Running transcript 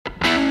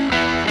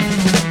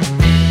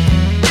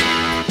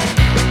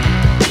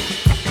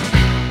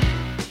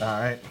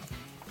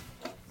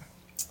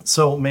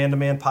So, Man to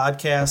Man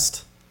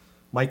podcast,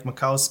 Mike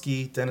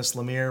Makowski, Dennis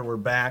Lemire, we're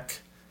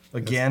back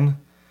again.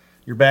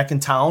 You're back in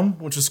town,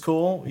 which is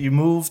cool. You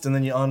moved and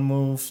then you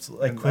unmoved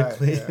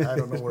quickly. I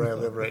don't know where I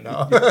live right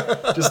now.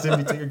 Just in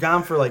between. You're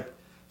gone for like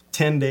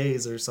 10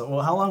 days or something.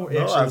 Well, how long were you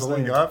I was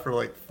only gone for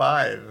like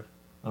 5.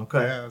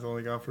 Okay. Yeah, I was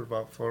only gone for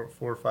about 4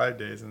 or 5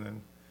 days, and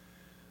then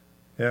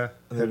And then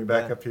headed you're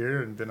back back. up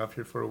here and been up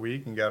here for a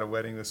week and got a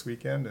wedding this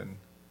weekend, and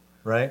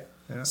Right?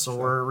 yeah. So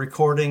we're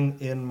recording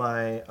in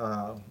my,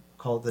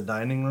 call it the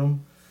dining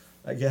room,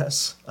 I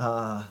guess.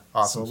 So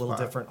Awesome a little spot.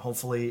 different.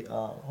 Hopefully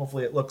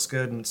it looks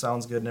good and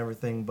sounds good and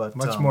everything. But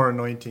much more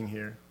anointing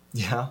here.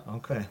 Yeah.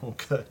 Okay. Well,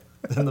 good.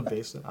 In the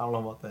basement. I don't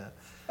know about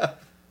that.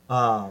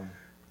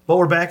 But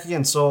we're back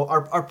again. So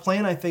our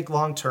plan, I think,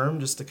 long term,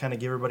 just to kind of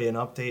give everybody an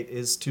update,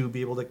 is to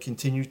be able to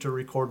continue to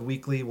record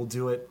weekly. We'll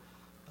do it,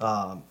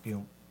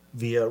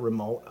 via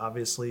remote,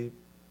 obviously,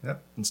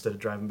 Yep. instead of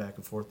driving back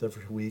and forth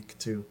every week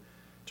to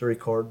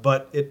record.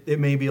 But it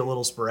may be a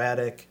little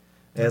sporadic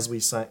as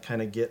we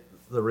kind of get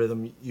the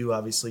rhythm. You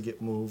obviously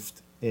get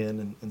moved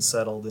in and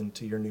settled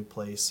into your new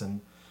place,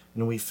 and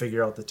we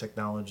figure out the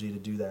technology to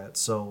do that.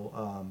 So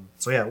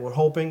yeah, we're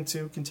hoping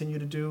to continue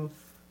to do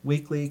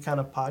weekly kind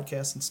of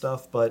podcasts and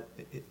stuff, but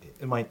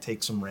it might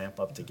take some ramp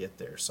up to get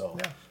there. So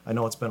Yeah. I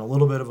know it's been a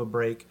little bit of a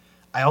break.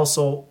 I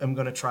also am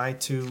going to try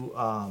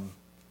to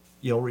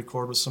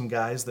record with some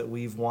guys that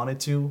we've wanted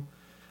to.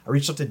 I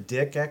reached out to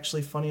Dick,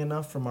 actually, funny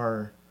enough, from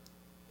our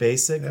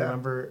basic. Yeah.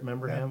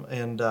 Remember Yeah. him?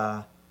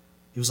 And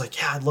he was like,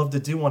 yeah, I'd love to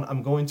do one.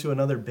 I'm going to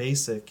another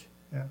basic.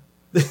 Yeah.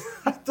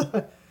 I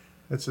thought,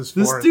 It's just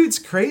this 4. dude's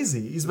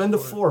crazy. He's been to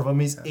four. 4 of them.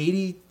 He's Yeah.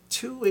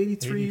 82,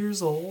 83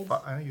 years old.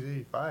 I think he's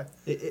 85.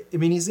 I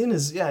mean, he's in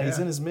his Yeah.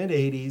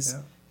 mid-80s.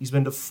 Yeah. He's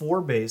been to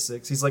 4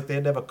 basics. He's like, they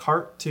had to have a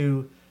cart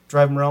to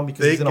drive him around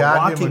because They he's in a got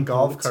walking him a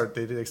golf boot. cart.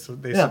 They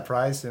Yeah.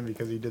 surprised him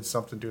because he did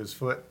something to his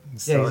foot. And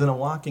Yeah, so he's in a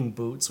walking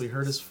boot, so he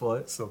hurt his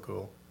foot. so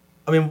cool.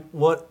 I mean,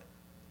 what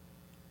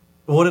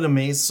an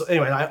amazing. So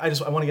anyway, I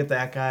want to get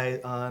that guy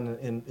on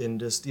and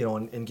just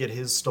and get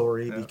his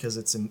story Yeah. because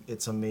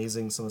it's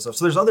amazing, some of the stuff.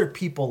 So there's other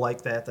people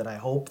like that I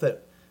hope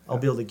that I'll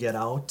be able to get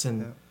out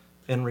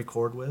and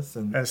record with.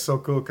 And And it's so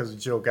cool because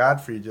Joe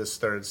Godfrey just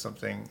started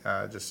something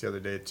just the other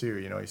day too.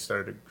 He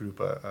started a group,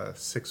 a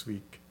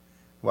 6-week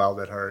Wild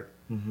at Heart,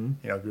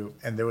 group,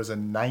 and there was a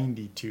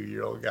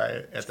 92-year-old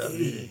guy at that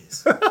meeting.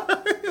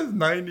 Jeez. He was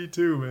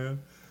 92, man.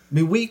 I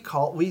mean,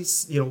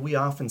 we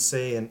often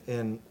say,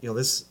 and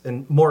this,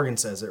 and Morgan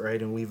says it, right,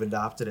 and we've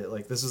adopted it.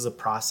 Like, this is a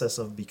process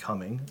of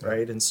becoming,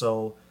 right, and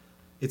so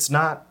it's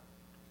not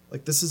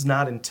like this is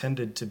not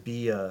intended to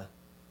be a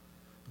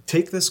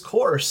take this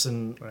course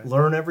and Right.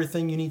 learn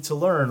everything you need to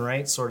learn,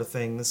 right, sort of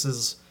thing. This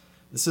is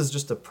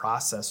just a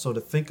process. So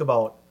to think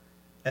about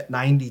at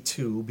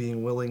 92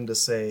 being willing to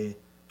say,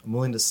 I'm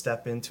willing to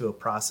step into a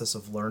process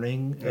of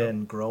learning Yeah.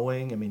 and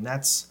growing. I mean,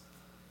 that's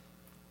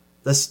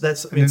An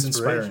it's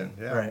inspiring,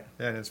 yeah. right?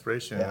 Yeah, an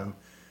inspiration. Yeah. And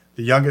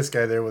the youngest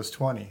guy there was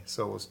 20,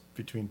 so it was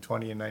between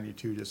 20 and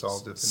 92, just all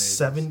different ages.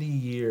 70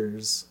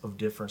 years of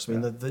difference. I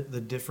mean, Yeah.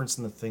 the difference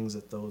in the things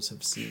that those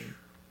have seen.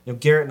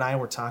 Garrett and I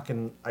were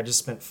talking. I just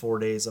spent 4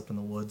 days up in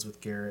the woods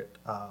with Garrett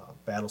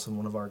Battleson,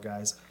 one of our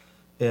guys,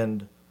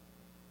 and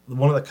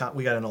one of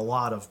we got in a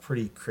lot of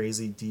pretty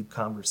crazy deep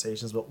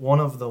conversations. But one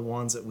of the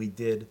ones that we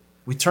did,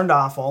 we turned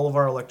off all of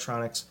our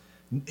electronics.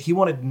 He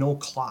wanted no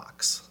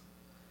clocks,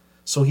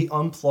 so he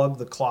unplugged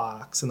the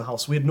clocks in the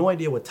house. We had no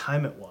idea what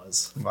time it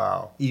was,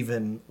 Wow.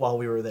 even while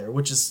we were there,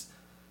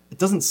 it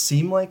doesn't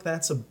seem like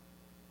that's a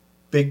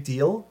big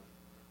deal,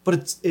 but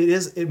it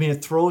is. I mean,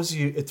 it throws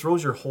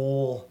your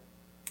whole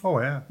Oh,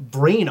 yeah.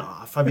 brain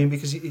off. I mean,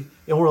 because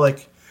we're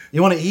like,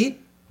 you want to eat?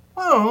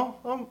 I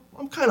don't know.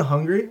 I'm kind of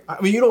hungry. I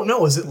mean, you don't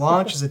know. Is it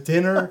lunch? Is it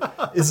dinner?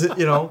 Is it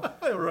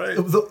Right.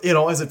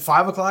 Is it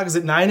 5 o'clock? Is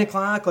it 9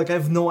 o'clock? Like, I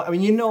have no. I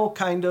mean,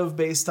 kind of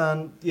based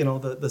on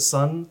the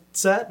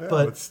sunset, Yeah,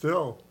 but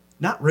still.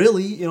 not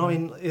really. I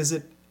mean, is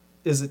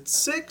it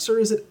 6 or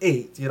is it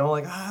 8?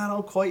 Like, I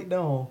don't quite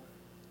know.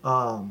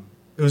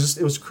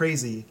 It was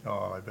crazy.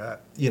 Oh, I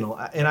bet. So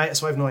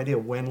I have no idea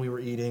when we were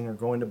eating or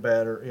going to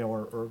bed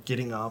or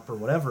getting up or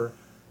whatever.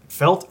 It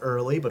felt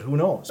early, but who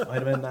knows? It might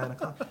have been 9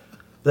 o'clock.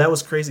 But that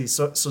was crazy.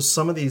 So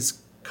some of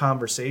these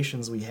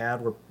conversations we had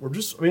were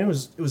just. I mean,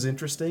 it was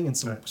interesting and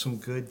some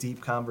good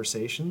deep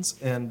conversations.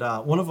 And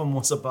one of them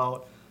was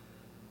about,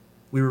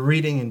 we were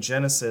reading in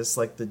Genesis,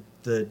 like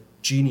the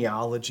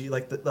genealogy,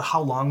 like the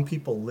how long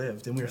people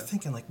lived, and we were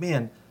thinking, like,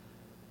 man,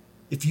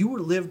 if you were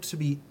lived to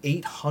be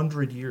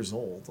 800 years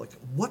old, like,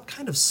 what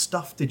kind of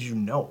stuff did you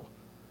know?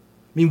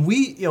 I mean,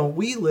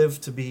 we live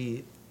to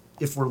be,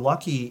 if we're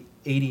lucky,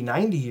 80,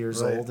 90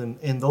 years Right. old,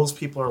 and those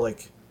people are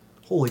like,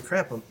 holy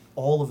crap,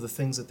 all of the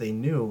things that they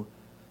knew.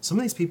 Some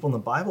of these people in the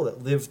Bible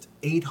that lived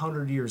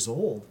 800 years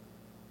old,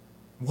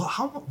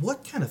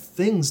 what kind of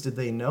things did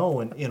they know?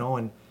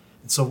 And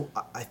so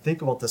I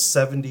think about the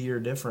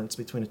 70-year difference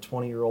between a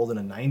 20-year-old and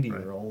a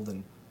 90-year-old,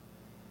 and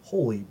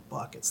holy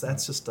buckets,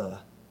 that's just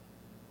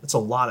that's a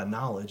lot of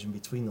knowledge in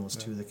between those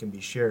two that can be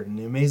shared. And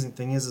the amazing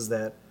thing is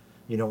that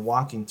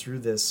walking through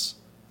this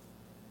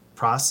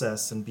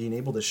process and being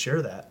able to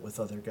share that with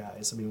other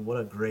guys. I mean, what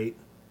a great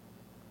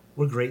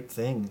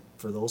thing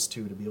for those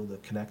two to be able to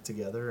connect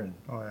together and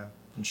Oh yeah.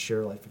 and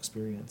share life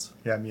experience.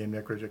 Yeah, me and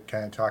Nick were just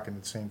kind of talking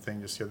the same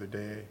thing just the other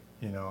day,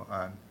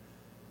 on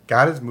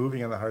God is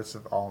moving in the hearts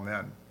of all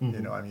men.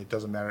 Mm-hmm. I mean, it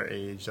doesn't matter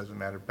age, doesn't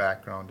matter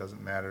background,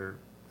 doesn't matter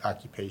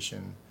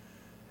occupation.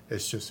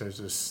 It's just there's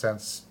this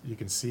sense, you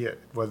can see it,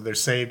 whether they're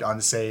saved,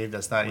 unsaved,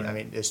 that's not, Right. I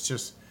mean, it's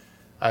just,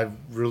 I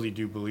really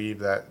do believe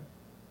that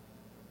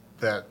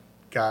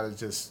God is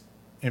just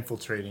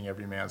infiltrating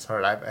every man's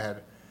heart.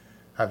 I've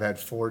had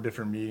 4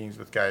 different meetings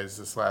with guys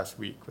this last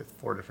week with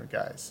 4 different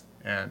guys,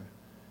 and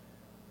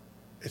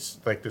it's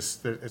like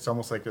this. It's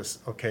almost like this.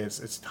 Okay,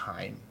 it's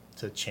time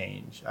to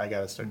change. I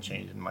got to start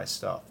changing my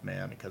stuff,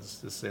 man,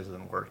 because this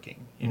isn't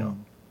working.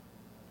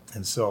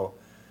 And so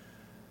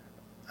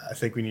I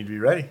think we need to be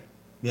ready.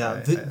 Yeah, I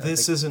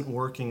this think, isn't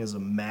working as a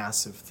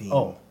massive theme.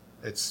 Oh,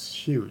 it's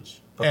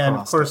huge. Across And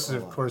of the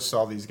lot. course,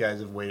 all these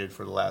guys have waited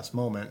for the last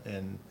moment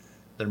in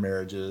their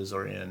marriages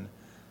or in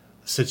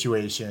a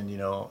situation,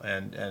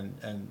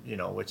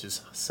 and which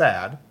is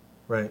sad.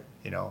 Right.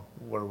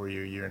 Where were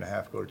you a year and a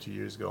half ago or 2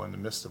 years ago in the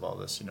midst of all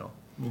this,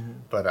 Mm-hmm.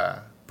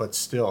 But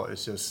still,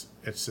 it's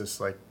just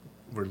like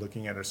we're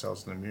looking at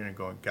ourselves in the mirror and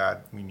going,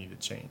 God, we need to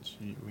change.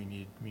 We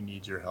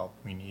need your help.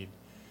 We need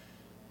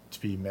to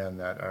be men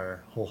that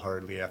are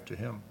wholeheartedly after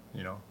Him,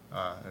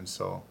 and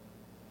so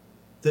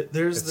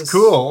There's it's this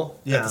cool.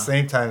 Yeah. At the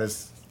same time,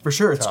 it's For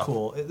sure, it's tough.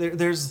 cool.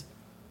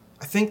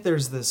 I think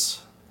there's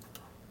this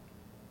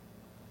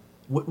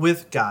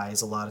with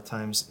guys. A lot of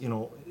times,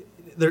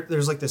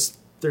 there's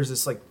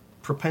this like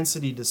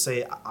propensity to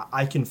say,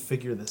 I can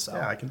figure this out.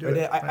 Yeah, I can do Right?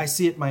 it. I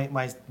see it.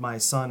 My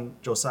son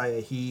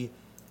Josiah, he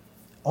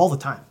all the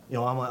time.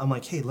 I'm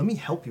like, hey, let me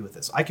help you with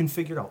this. I can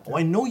figure it out. Oh,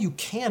 I know you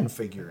can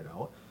figure it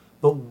out,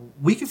 but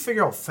we can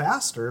figure it out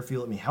faster if you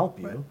let me help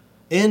you. Right.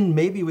 And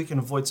maybe we can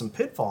avoid some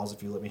pitfalls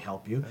if you let me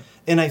help you. Right.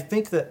 And I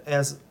think that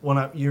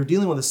you're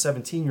dealing with a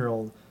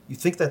 17-year-old, you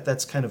think that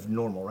that's kind of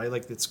normal, right?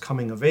 Like it's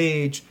coming of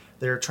age.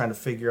 They're trying to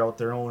figure out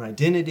their own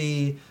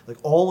identity. Like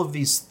all of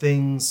these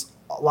things,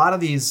 a lot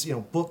of these,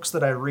 books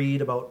that I read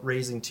about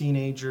raising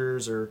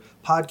teenagers or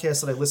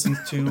podcasts that I listen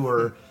to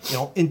or,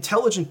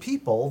 intelligent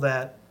people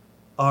that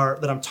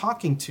I'm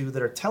talking to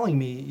that are telling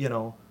me,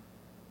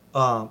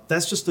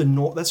 that's just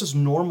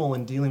normal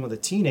in dealing with a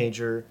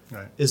teenager.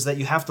 Right. Is that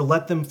you have to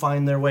let them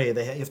find their way. You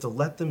have to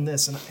let them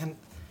this. And I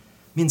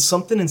mean,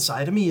 something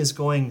inside of me is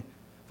going,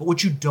 but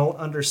what you don't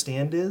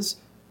understand is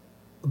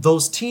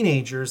those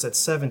teenagers at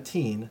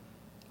 17,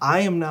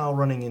 I am now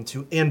running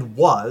into, and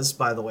was,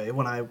 by the way,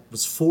 when I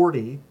was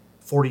 42,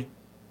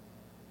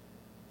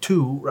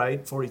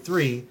 right,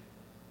 43,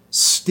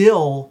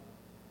 still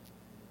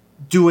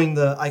doing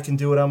I can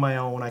do it on my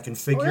own, I can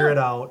figure it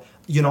out.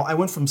 I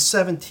went from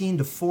 17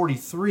 to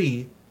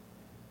 43,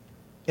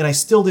 and I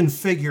still didn't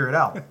figure it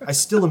out. I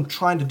still am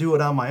trying to do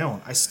it on my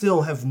own. I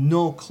still have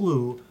no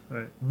clue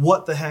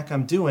what the heck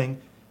I'm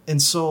doing. And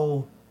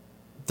so,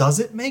 does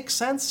it make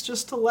sense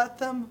just to let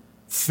them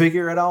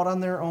figure it out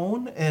on their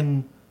own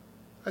and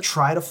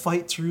try to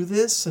fight through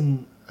this?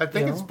 And I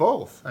think it's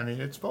both. I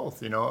mean, it's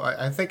both.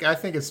 I think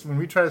it's when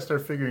we try to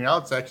start figuring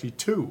out, it's actually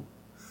 2.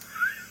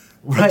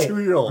 Right. A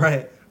 2-year-old.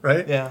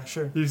 Right? Yeah,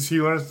 sure.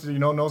 He learns,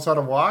 knows how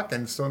to walk,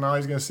 and so now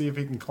he's going to see if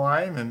he can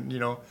climb, and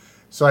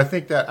So I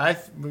think that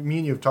me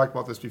and you have talked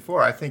about this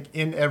before. I think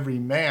in every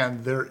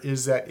man there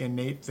is that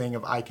innate thing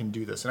of I can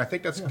do this, and I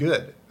think that's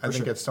good. I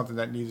think that's something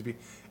that needs to be.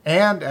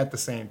 And at the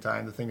same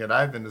time, the thing that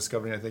I've been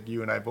discovering, I think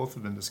you and I both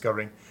have been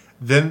discovering,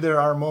 then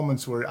there are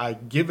moments where I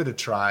give it a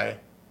try,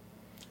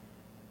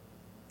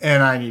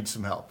 and I need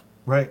some help.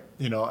 Right.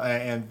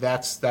 And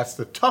that's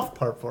the tough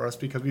part for us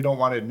because we don't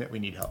want to admit we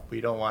need help.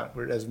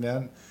 We're as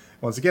men.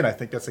 Once again, I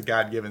think that's a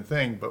God-given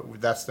thing,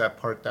 but that's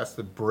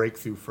the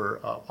breakthrough for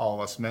all of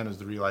us men is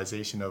the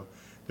realization of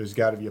there's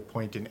got to be a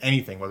point in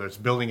anything, whether it's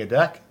building a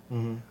deck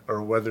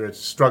or whether it's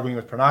struggling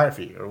with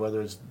pornography or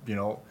whether it's,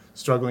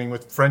 struggling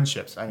with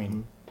friendships. I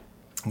mean,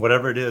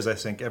 whatever it is, I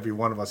think every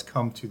one of us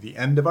come to the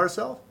end of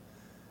ourselves,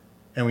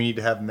 and we need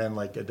to have men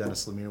like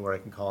Dennis Lemire where I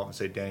can call up and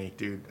say, Danny,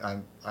 dude,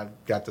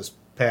 I've got this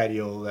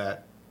patio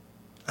that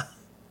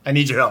I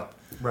need your help.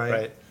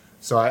 Right.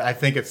 So I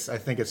think it's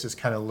just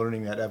kind of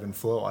learning that ebb and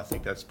flow. I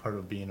think that's part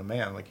of being a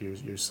man, like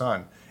your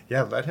son.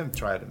 Yeah, let him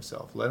try it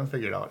himself. Let him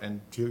figure it out,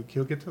 and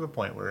he'll get to the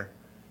point where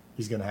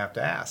he's going to have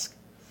to ask.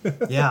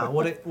 Yeah,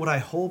 what I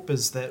hope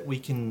is that we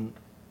can,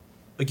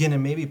 again,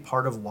 and maybe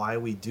part of why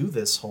we do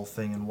this whole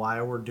thing and why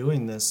we're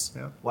doing this,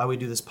 why we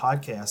do this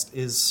podcast,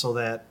 is so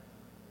that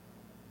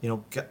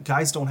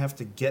guys don't have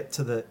to get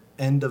to the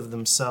end of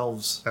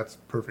themselves. That's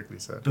perfectly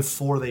said.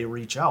 Before they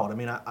reach out. I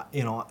mean,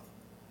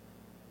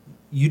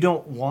 you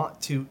don't want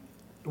to,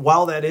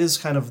 while that is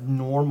kind of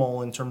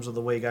normal in terms of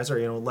the way guys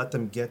are, let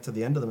them get to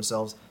the end of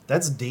themselves.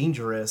 That's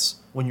dangerous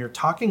when you're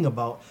talking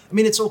about, I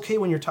mean, it's okay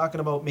when you're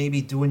talking about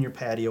maybe doing your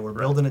patio or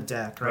building a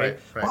deck, right?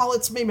 While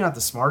it's maybe not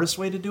the smartest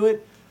way to do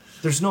it,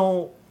 there's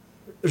no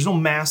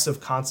massive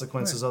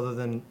consequences other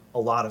than a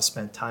lot of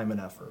spent time and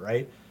effort,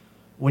 right?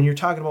 when you're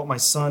talking about my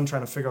son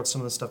trying to figure out some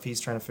of the stuff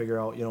he's trying to figure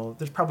out,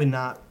 there's probably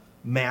not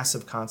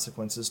massive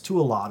consequences to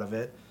a lot of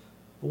it.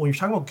 But when you're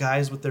talking about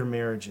guys with their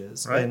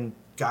marriages Right. and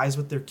guys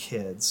with their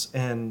kids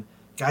and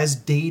guys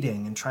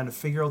dating and trying to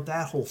figure out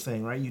that whole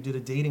thing, right? You did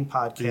a dating Being a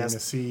podcast.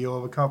 CEO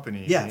of a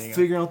company. Yeah, being a-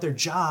 figuring out their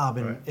job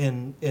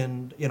and, Right.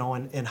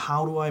 and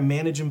how do I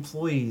manage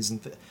employees and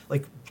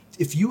like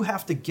if you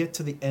have to get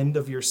to the end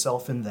of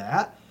yourself in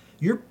that,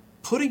 you're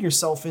putting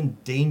yourself in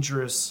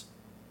dangerous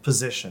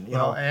position.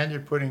 and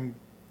you're putting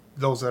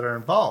those that are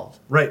involved.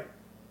 Right.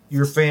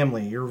 Your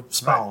family, your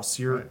spouse,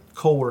 your right.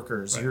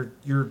 coworkers, Right.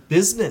 your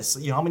business.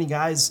 How many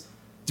guys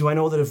do I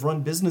know that have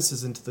run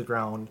businesses into the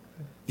ground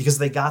because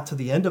they got to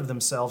the end of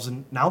themselves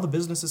and now the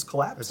business is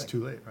collapsing. It's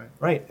too late, right?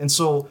 Right. And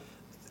so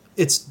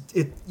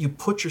you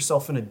put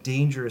yourself in a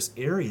dangerous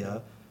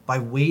area by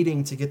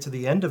waiting to get to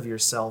the end of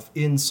yourself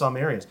in some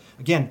areas.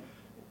 Again,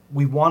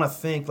 we want to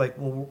think like,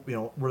 well,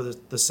 we're the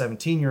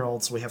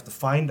 17-year-olds, so we have to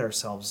find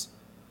ourselves.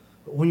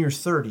 But when you're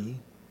 30,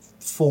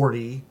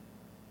 40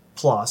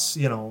 plus,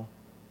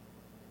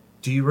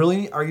 do you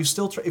really, are you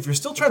still, if you're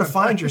still trying to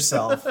find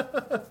yourself,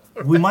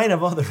 we might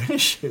have other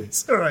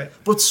issues. All right.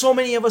 But so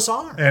many of us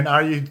are. And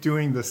are you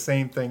doing the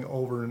same thing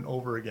over and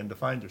over again to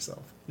find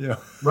yourself?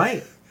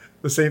 Right.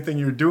 The same thing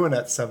you're doing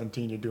at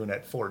 17, you're doing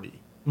at 40.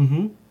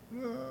 Mm-hmm.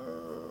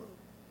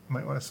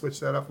 Might want to switch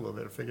that up a little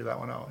bit or figure that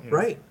one out.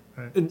 Right.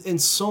 Right.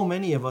 And so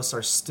many of us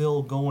are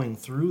still going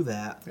through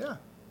that. Yeah.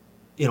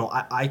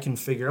 I can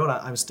figure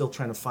out, I'm still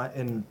trying to find,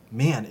 and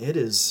man,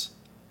 it's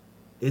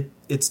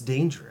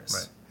dangerous.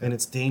 Right. And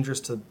it's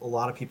dangerous to a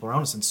lot of people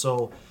around us. And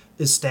so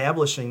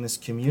establishing this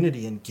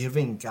community and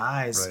giving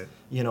guys, Right.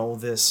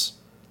 this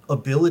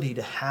ability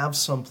to have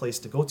some place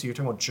to go to. You're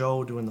talking about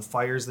Joe doing the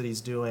fires that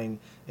he's doing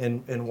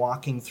and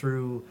walking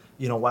through,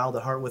 Wild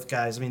at Heart with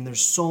guys. I mean,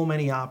 there's so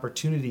many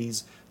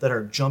opportunities that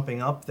are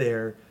jumping up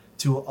there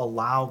to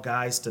allow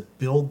guys to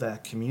build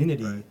that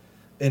community Right.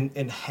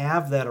 and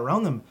have that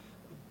around them.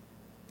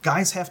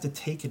 Guys have to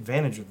take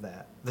advantage of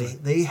that.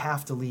 They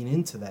have to lean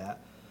into that.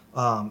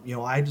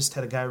 I just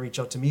had a guy reach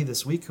out to me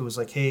this week who was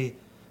like, hey,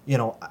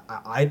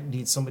 I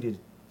need somebody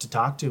to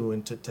talk to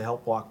and to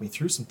help walk me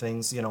through some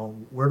things.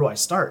 Where do I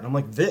start? And I'm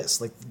like,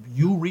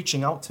 you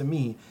reaching out to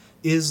me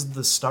is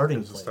the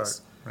starting place.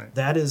 Start. Right.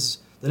 That is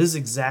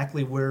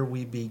exactly where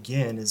we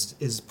begin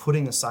is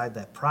putting aside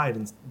that pride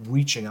and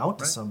reaching out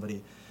to Right.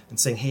 somebody and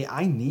saying, hey,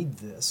 I need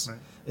this. Right.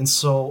 And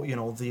so,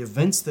 the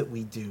events that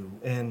we do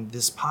and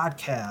this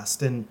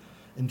podcast and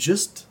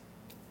just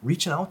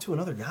reaching out to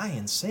another guy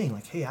and saying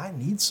like, hey, I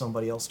need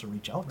somebody else to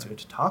reach out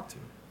to talk to.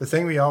 The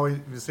thing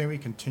we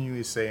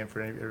continually say, and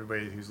for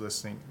everybody who's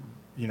listening,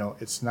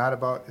 it's not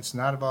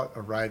about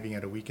arriving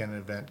at a weekend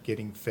event,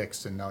 getting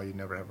fixed, and now you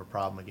never have a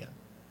problem again.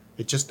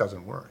 It just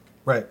doesn't work.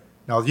 Right.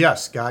 Now,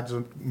 yes, God's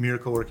a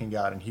miracle working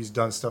God, and He's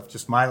done stuff.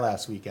 Just my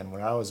last weekend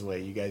when I was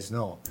away, you guys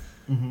know,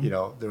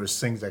 there was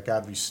things that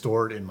God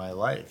restored in my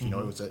life. It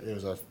was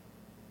a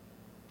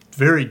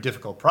very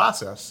difficult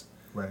process,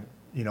 Right.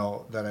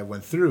 that I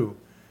went through.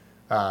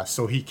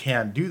 So He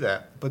can do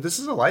that, but this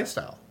is a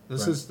lifestyle.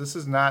 This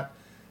is not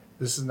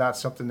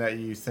something that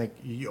you think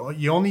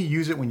you only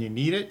use it when you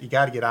need it. You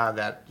got to get out of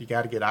that. We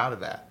have to get out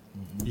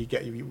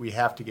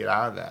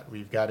of that.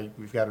 We've got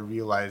to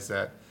realize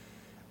that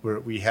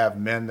we have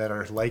men that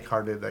are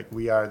like-hearted like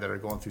we are, that are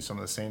going through some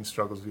of the same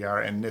struggles we are,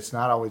 and it's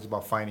not always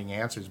about finding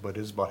answers, but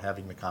it is about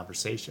having the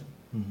conversation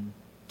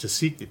to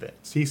seek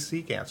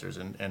answers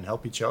and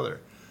help each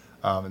other.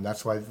 And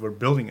that's why we're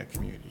building a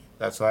community.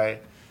 That's why.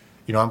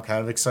 I'm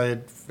kind of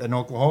excited in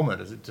Oklahoma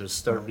to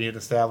start being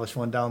established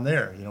one down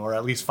there, or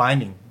at least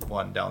finding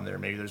one down there.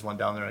 Maybe there's one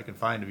down there I can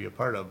find to be a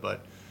part of,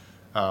 but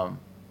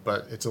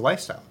it's a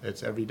lifestyle.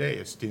 It's every day.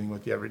 It's dealing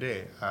with the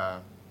everyday. I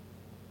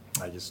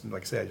just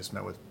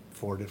met with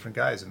 4 different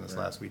guys in this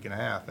last week and a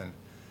half,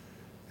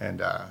 and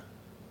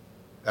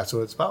that's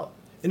what it's about.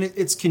 And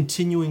it's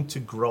continuing to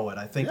grow it.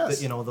 I think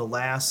Yes. that, the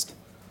last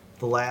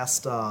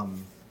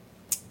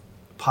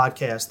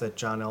podcast that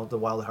the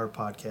Wild at Heart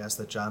podcast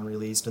that John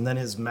released, and then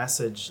his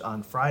message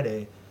on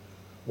Friday,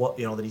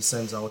 that he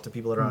sends out to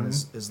people that are on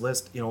his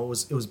list, it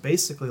was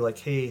basically like,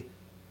 hey,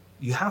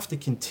 you have to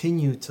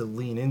continue to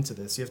lean into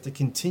this. You have to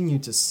continue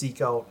to seek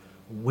out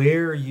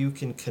where you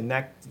can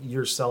connect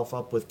yourself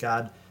up with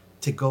God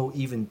to go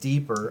even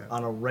deeper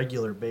on a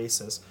regular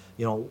basis.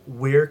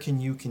 Where can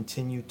you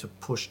continue to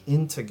push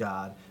into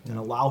God and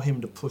allow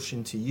Him to push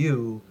into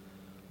you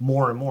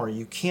more and more?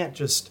 You can't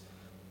just,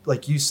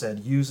 like you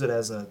said, use it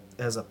as a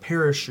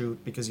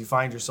parachute because you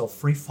find yourself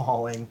free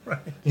falling, Right.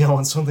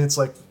 and something that's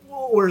like,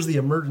 whoa, where's the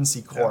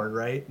emergency cord,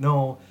 right?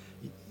 No,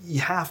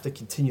 you have to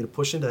continue to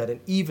push into that. And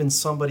even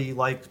somebody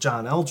like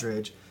John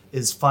Eldridge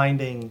is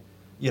finding,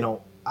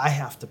 I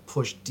have to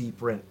push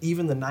deeper in.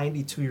 Even the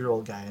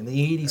 92-year-old guy and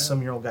the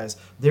 80-some-year-old guys,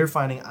 they're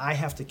finding I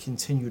have to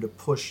continue to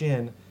push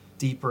in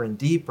deeper and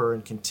deeper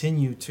and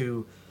continue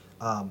to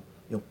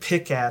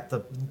pick at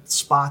the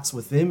spots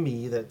within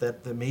me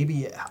that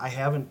maybe I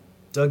haven't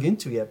dug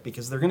into yet,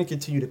 because they're going to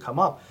continue to come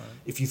up. Right.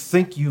 If you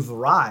think you've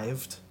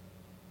arrived,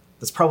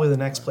 that's probably the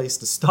next place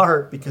to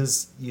start,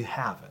 because you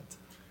haven't.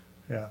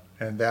 Yeah,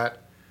 and that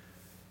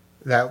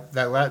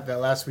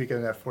last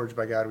weekend, that Forged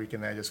by God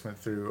weekend that I just went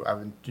through, I've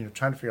been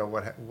trying to figure out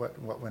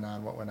what went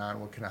on,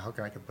 how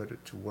can I put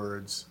it to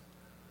words,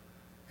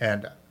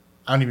 and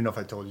I don't even know if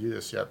I told you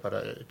this yet, but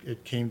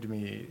it came to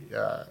me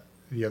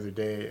the other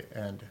day,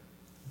 and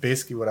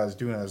basically what I was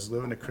doing, I was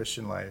living a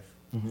Christian life,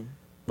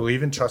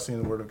 believing, trusting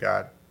in the Word of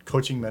God,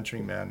 coaching,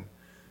 mentoring men,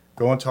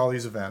 going to all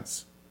these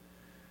events,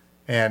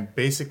 and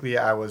basically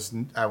I was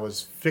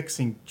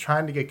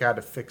trying to get God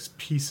to fix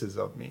pieces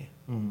of me,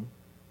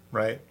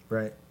 right?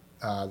 Right.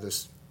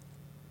 This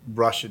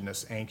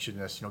rushedness,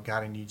 anxiousness,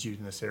 God, I need you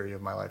in this area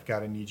of my life.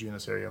 God, I need you in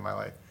this area of my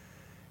life.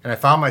 And I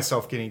found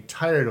myself getting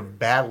tired of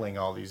battling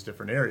all these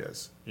different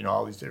areas. It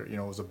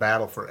was a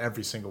battle for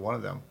every single one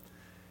of them.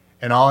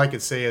 And all I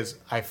could say is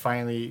I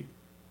really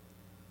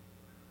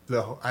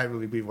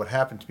believe what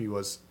happened to me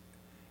was,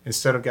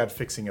 instead of God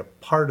fixing a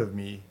part of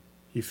me,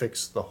 he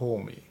fixed the whole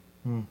me.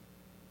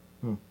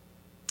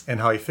 And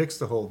how he fixed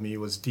the whole me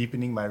was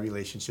deepening my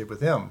relationship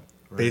with him,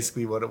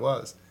 basically what it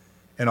was.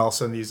 And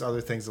also in these other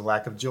things, the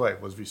lack of joy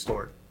was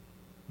restored.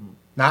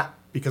 Not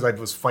because I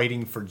was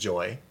fighting for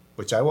joy,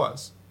 which I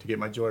was, to get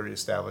my joy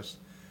reestablished,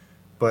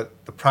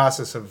 but the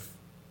process of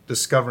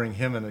discovering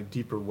him in a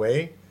deeper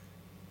way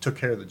took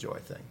care of the joy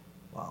thing.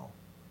 Wow.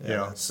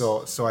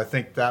 So I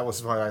think that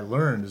was what I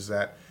learned, is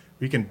that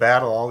we can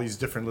battle all these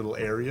different little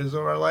areas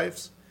of our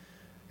lives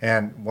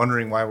and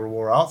wondering why we're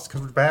wore out. It's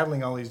because we're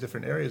battling all these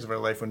different areas of our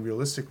life, when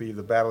realistically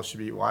the battle should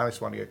be, well, I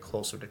just want to get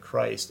closer to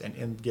Christ. And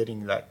in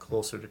getting that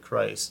closer to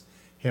Christ,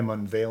 him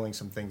unveiling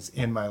some things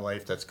in my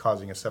life that's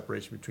causing a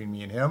separation between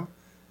me and him,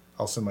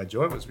 also my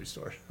joy was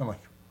restored. I'm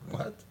like,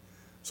 what?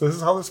 So this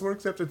is how this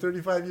works after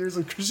 35 years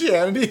of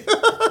Christianity?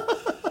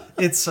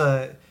 It's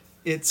a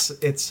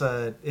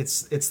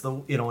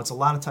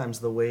lot of times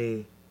the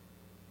way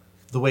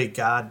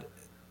God,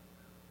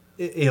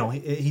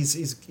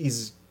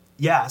 he's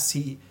yes,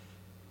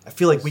 I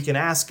feel like we can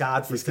ask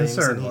God for things,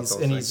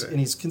 and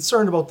he's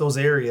concerned about those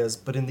areas,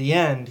 but in the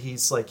end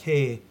he's like,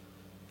 hey,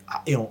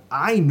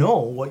 I know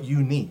what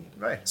you need.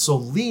 Right. So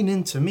lean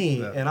into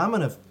me,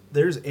 and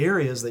there's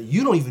areas that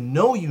you don't even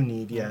know you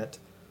need yet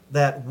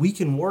that we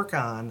can work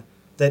on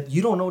that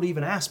you don't know to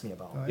even ask me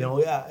about. Right.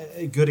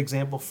 A good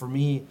example for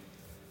me,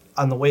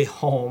 on the way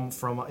home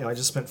from, I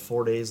just spent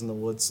 4 days in the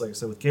woods, like I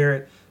said, with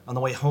Garrett. On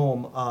the way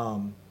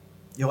home,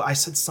 I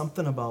said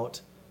something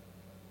about,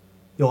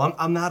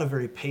 I'm not a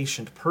very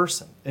patient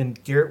person.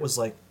 And Garrett was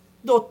like,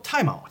 no,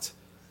 time out.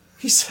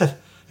 He said,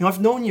 I've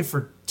known you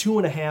for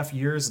 2.5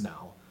 years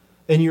now,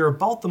 and you're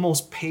about the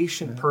most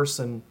patient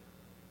person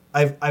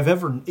I've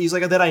ever, he's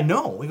like, that I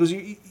know. He goes,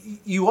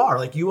 you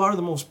are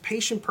the most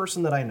patient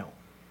person that I know.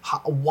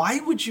 Why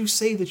would you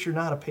say that you're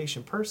not a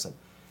patient person?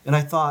 And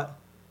I thought,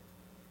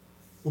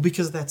 well,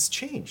 because that's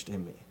changed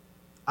in me.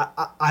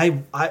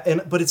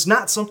 But it's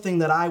not something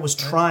that I was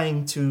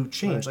trying to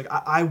change. Right.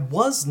 Like I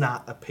was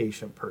not a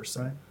patient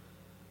person. Right.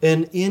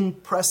 And in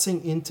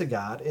pressing into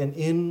God and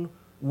in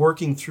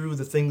working through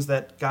the things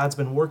that God's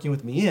been working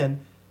with me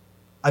in,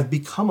 I've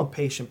become a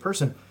patient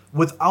person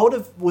with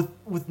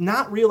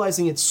not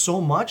realizing it so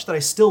much that I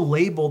still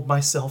labeled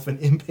myself an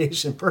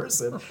impatient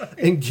person. Right.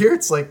 And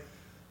Garrett's like,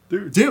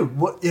 dude,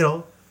 what,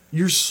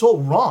 you're so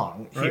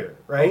wrong here,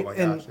 right? Oh my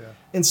gosh,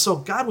 and so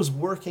God was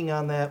working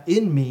on that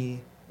in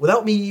me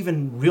without me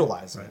even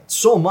realizing it,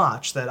 so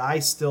much that I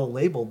still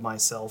labeled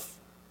myself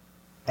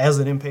as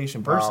an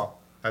impatient person. Wow,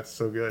 that's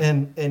so good.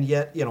 And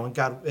yet, and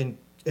God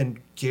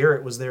and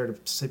Garrett was there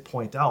to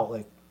point out,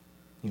 like,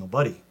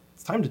 buddy,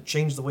 it's time to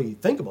change the way you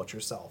think about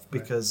yourself,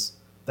 because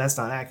that's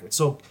not accurate.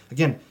 So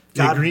again,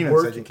 God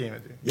agreements that you came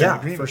into. Yeah,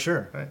 for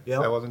sure. Right.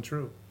 Yep. That wasn't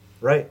true.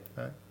 Right.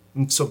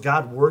 And so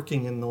God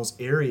working in those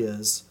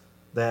areas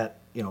that,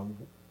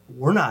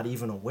 we're not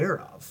even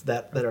aware of,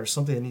 that are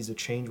something that needs to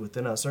change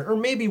within us. Or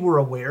maybe we're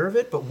aware of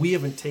it, but we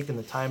haven't taken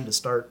the time to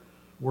start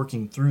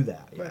working through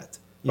that yet.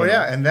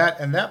 And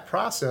that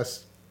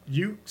process,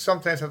 you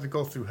sometimes have to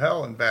go through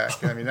hell and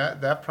back. I mean,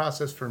 that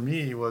process for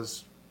me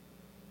was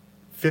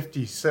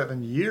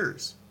 57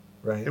 years.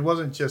 Right. It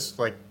wasn't just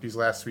like these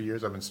last 3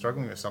 years I've been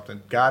struggling with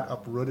something. God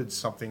uprooted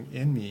something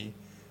in me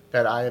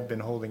that I have been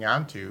holding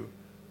on to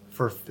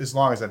for as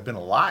long as I've been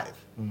alive.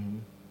 Mm-hmm.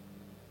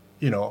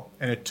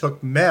 And it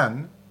took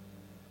men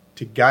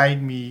to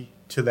guide me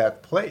to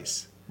that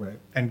place. Right.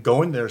 And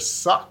going there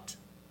sucked.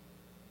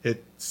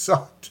 It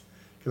sucked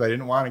because I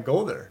didn't want to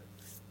go there.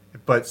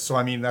 But so,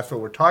 I mean, that's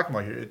what we're talking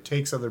about here. It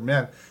takes other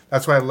men.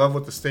 That's why I love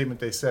what the statement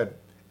they said.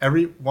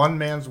 One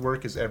man's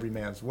work is every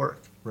man's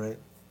work. Right.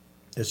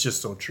 It's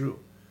just so true.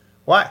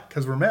 Why?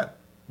 Because we're men.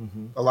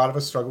 Mm-hmm. A lot of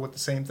us struggle with the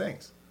same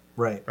things.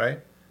 Right.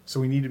 Right? So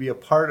we need to be a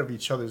part of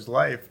each other's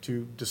life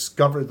to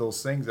discover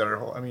those things that are,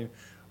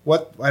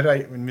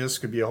 this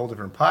could be a whole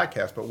different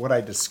podcast, but what I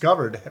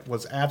discovered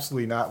was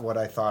absolutely not what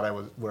I thought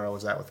where I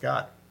was at with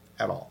God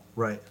at all.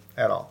 Right.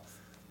 At all.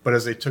 But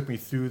as they took me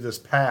through this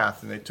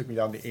path, and they took me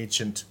down the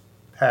ancient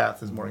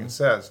path, as Morgan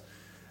says,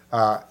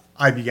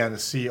 I began to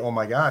see, oh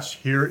my gosh,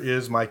 here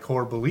is my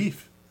core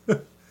belief.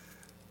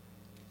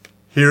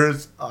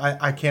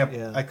 I can't,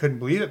 Yeah. I couldn't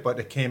believe it, but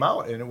it came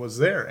out and it was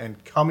there.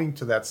 And coming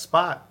to that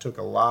spot took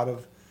a lot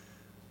of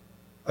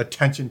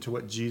attention to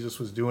what Jesus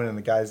was doing, and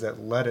the guys that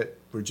led it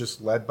were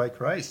just led by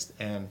Christ.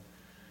 And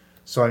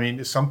so, I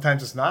mean,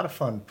 sometimes it's not a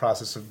fun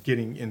process of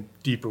getting in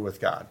deeper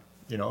with God,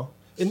 you know?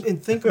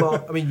 And think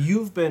about, I mean,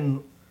 you've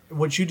been,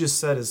 what you just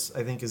said is,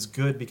 I think, is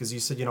good, because you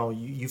said, you know,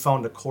 you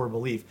found a core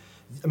belief.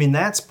 I mean,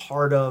 that's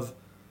part of,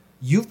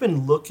 you've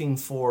been looking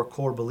for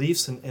core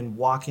beliefs and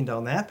walking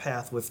down that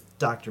path with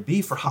Dr.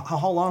 B for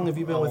how long have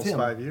you been with him?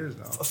 5 years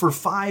now. For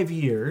 5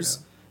 years,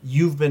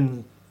 you've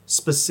been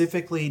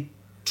specifically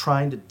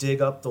trying to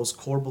dig up those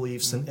core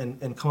beliefs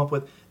and come up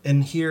with,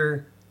 and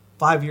here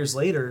 5 years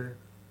later,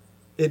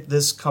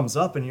 this comes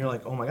up and you're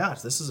like, oh my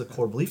gosh, this is a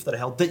core belief that I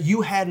held that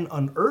you hadn't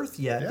unearthed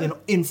yet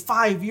in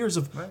 5 years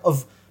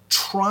of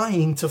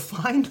trying to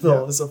find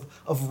those,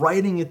 of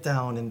writing it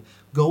down and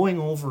going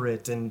over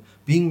it and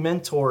being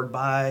mentored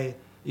by,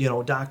 you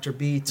know, Dr.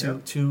 B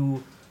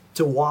to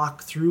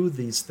walk through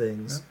these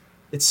things.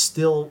 It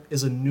still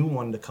is a new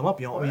one to come up.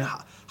 You know, I mean,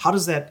 how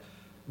does that,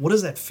 what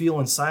does that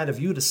feel inside of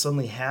you to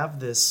suddenly have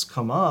this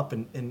come up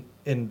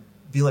and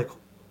be like,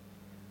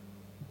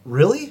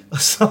 really?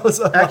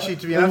 Actually,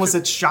 to be honest, was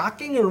it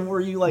shocking, or were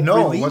you like,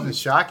 no, relieved? It wasn't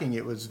shocking.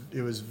 It was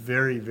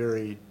very,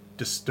 very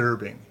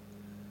disturbing.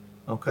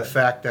 Okay. The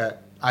fact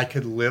that I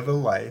could live a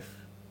life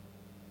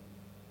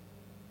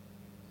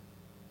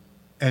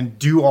and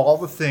do all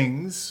the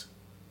things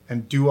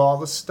and do all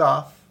the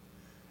stuff,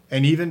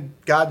 and even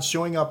God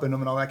showing up in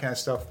them and all that kind of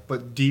stuff,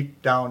 but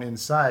deep down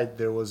inside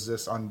there was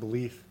this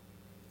unbelief,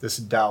 this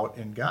doubt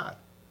in God.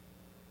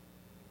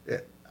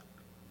 It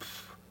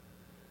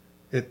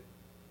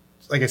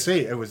like I say,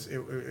 it was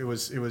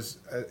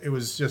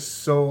just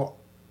so.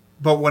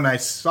 But when I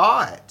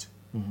saw it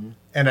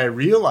and I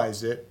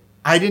realized it,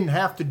 I didn't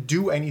have to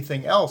do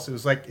anything else. It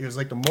was like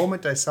the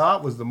moment I saw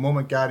it was the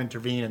moment God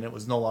intervened, and it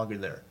was no longer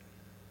there.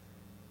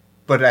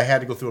 But I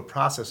had to go through a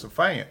process of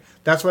finding it.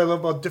 That's what I love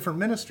about different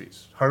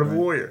ministries: Heart of a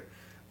Warrior,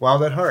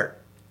 Wild at Heart,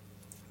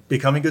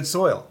 Becoming Good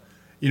Soil.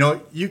 You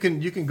know, you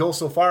can go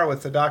so far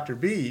with the Dr.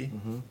 B,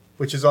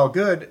 which is all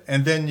good,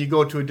 and then you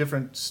go to a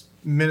different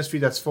ministry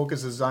that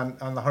focuses on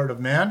the heart of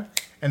man,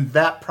 and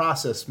that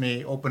process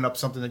may open up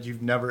something that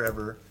you've never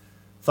ever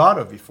thought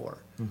of before.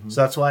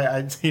 So that's why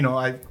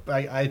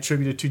I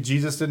attribute it to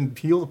Jesus didn't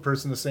heal the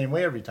person the same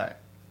way every time.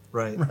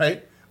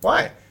 Right?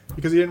 Why?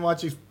 Because he didn't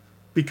want you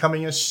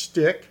becoming a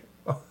shtick.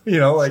 You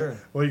know, like,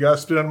 well, you got to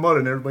spit on mud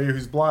on everybody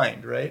who's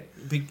blind, right?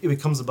 It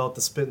becomes about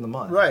the spit in the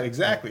mud. Right,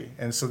 exactly.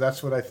 And so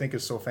that's what I think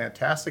is so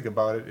fantastic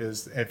about it,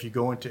 is if you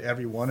go into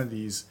every one of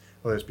these,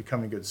 whether it's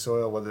Becoming Good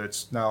Soil, whether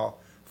it's now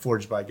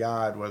Forged by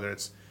God, whether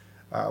it's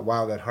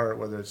Wild at Heart,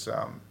 whether it's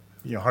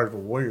Heart of a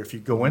Warrior, if you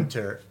go in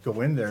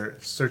there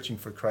searching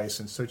for Christ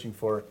and searching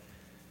for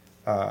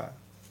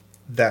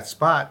that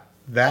spot,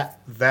 that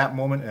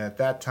moment and at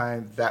that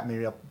time, that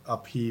may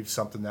upheave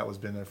something that was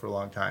been there for a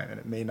long time, and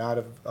it may not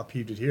have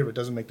upheaved it here, but it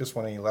doesn't make this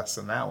one any less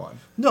than that one.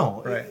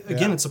 No, right?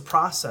 Again, it's a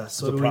process.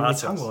 So it's a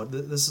process. We talk about,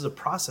 this is a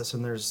process,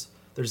 and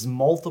there's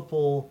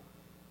multiple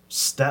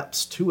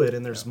steps to it,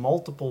 and there's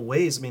multiple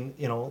ways. I mean,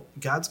 you know,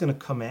 God's going to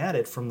come at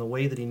it from the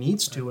way that he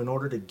needs to in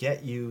order to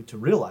get you to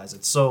realize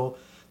it. So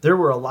there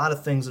were a lot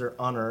of things that are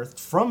unearthed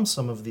from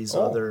some of these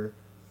other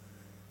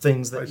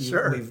things that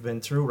we've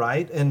been through,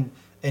 right?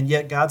 And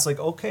yet God's like,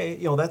 okay,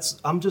 you know,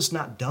 I'm just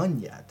not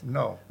done yet.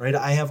 No. Right?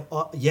 I have,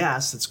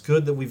 yes, it's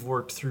good that we've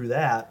worked through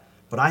that,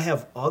 but I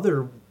have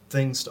other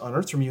things to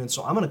unearth from you, and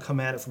so I'm going to come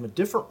at it from a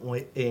different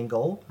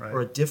angle, or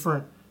a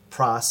different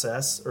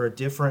process, or a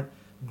different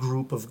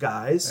group of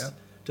guys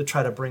to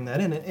try to bring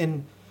that in.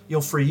 And you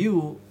know, for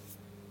you,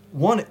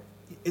 one,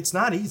 it's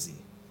not easy.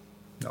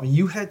 No. I mean,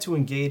 you had to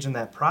engage in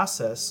that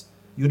process.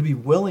 You had to be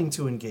willing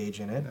to engage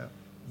in it. Yeah.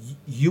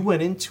 You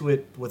went into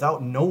it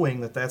without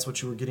knowing that that's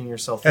what you were getting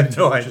yourself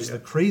into, which is the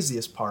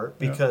craziest part,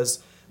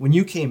 because when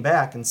you came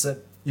back and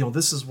said, you know,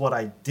 this is what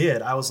I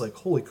did, I was like,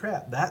 holy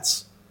crap,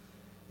 that's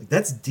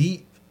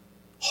deep,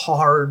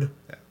 hard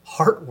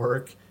heart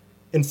work.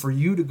 And for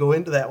you to go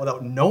into that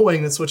without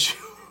knowing that's what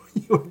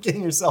you were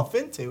getting yourself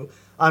into,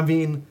 I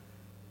mean.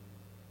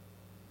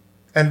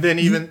 And then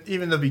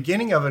even the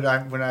beginning of it,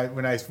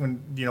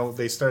 when you know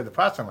they started the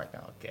process, I'm like,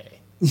 oh, okay,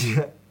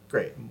 yeah,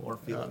 great, more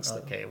feelings.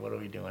 Okay, what are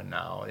we doing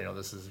now? You know,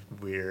 this is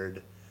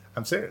weird.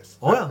 I'm serious.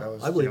 Oh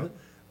yeah, I believe it.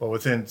 Well,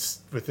 within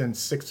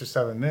 6 or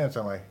 7 minutes,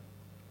 I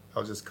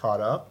was just caught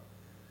up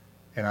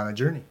and on a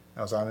journey.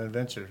 I was on an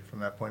adventure from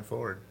that point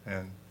forward.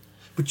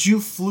 But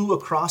you flew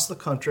across the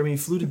country. I mean, you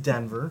flew to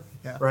Denver,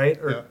 right?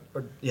 Or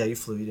you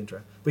flew. You didn't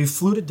drive, but you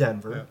flew to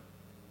Denver.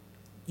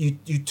 Yeah.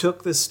 You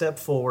took this step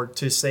forward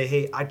to say,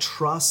 hey, I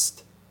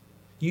trust.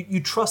 You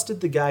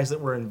trusted the guys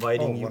that were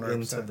inviting you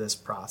into this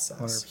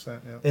process. 100%,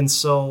 yeah. And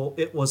so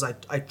it was,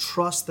 I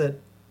trust that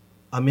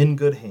I'm in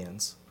good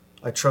hands.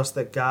 I trust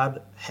that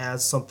God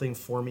has something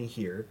for me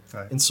here.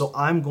 Right. And so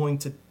I'm going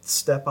to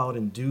step out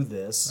and do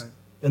this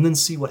and then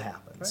see what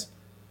happens.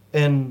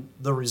 Right. And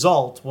the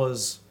result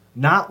was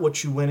not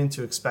what you went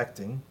into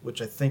expecting,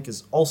 which I think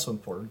is also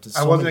important.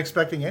 I wasn't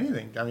expecting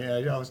anything. I mean,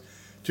 I was,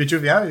 to be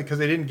truthfully honest, because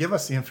they didn't give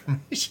us the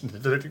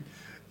information.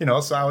 You know,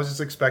 so I was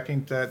just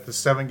expecting that the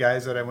 7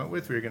 guys that I went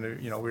with, we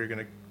were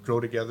gonna grow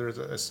together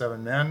as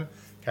 7 men,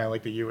 kind of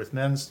like the Year with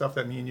Men stuff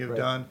that me and you have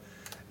done.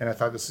 And I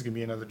thought this is gonna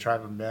be another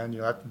tribe of men.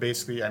 You know, that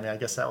basically, I mean, I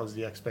guess that was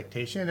the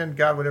expectation. And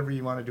God, whatever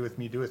you want to do with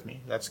me, do with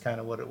me. That's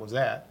kind of what it was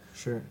at.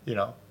 Sure. You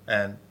know,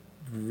 and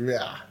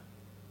yeah,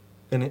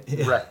 and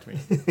it wrecked me.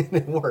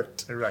 It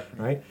worked. It wrecked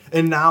me. Right.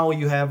 And now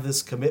you have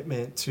this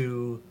commitment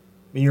to.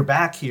 I mean, you're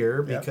back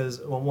here because,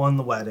 well, one,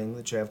 the wedding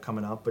that you have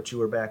coming up, but you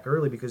were back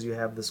early because you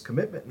have this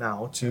commitment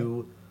now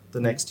to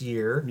the next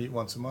year. Meet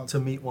once a month. To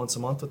meet once a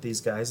month with these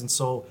guys. And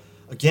so,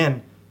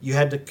 again, you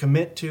had to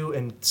commit to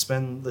and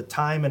spend the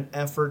time and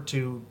effort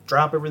to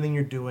drop everything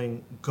you're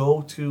doing,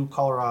 go to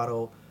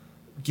Colorado,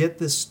 get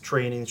this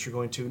training that you're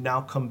going to,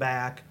 now come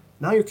back.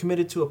 Now you're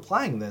committed to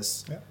applying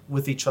this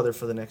with each other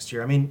for the next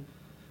year. I mean,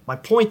 my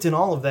point in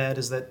all of that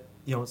is that,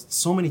 you know,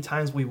 so many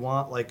times we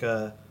want like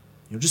a,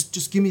 you know,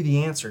 just give me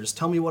the answer. Just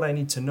tell me what I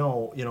need to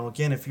know. You know,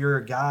 again, if you're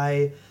a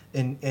guy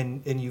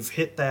and you've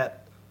hit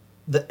that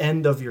the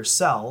end of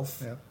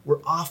yourself,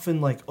 we're often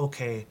like,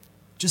 okay,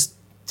 just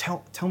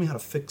tell me how to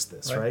fix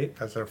this, right?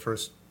 That's our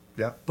first,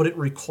 But it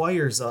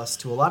requires us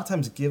to a lot of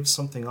times give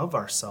something of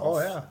ourselves.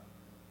 Oh yeah,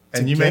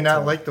 and you may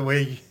not like the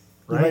way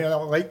you may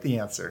not like the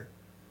answer.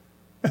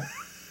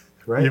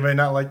 Right. You may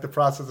not like the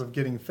process of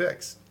getting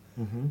fixed.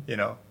 You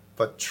know.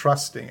 But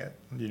trusting it,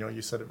 you know,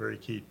 you said it very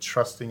key,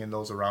 trusting in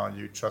those around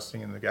you,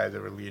 trusting in the guys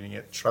that were leading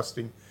it,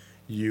 trusting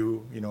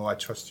you, you know, I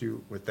trust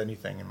you with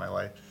anything in my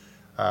life,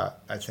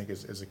 I think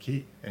is a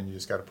key. And you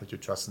just got to put your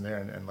trust in there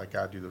and let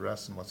God do the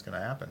rest and what's going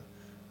to happen.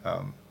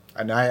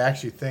 And I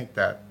actually think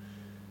that,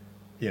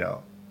 you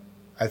know,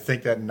 I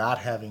think that not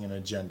having an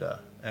agenda,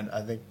 and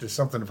I think there's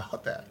something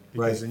about that,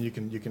 because then you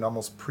can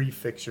almost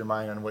prefix your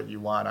mind on what you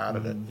want out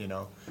of it, you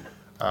know,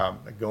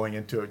 going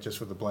into it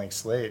just with a blank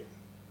slate.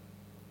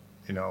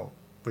 You know,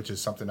 which is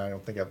something I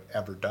don't think I've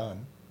ever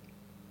done,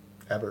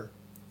 ever.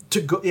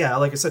 To go, yeah,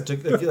 like I said,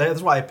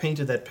 that's why I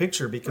painted that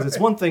picture, because it's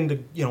one thing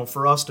to, you know,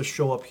 for us to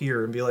show up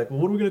here and be like, well,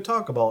 what are we going to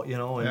talk about, you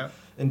know,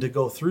 and to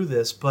go through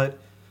this, but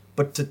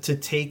to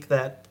take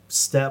that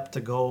step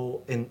to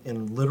go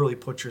and literally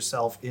put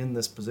yourself in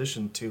this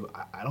position to,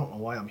 I don't know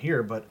why I'm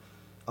here, but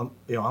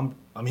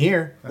I'm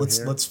here.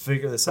 Let's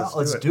figure this out.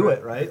 Let's do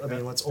it, right? I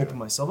mean, let's open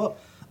myself up.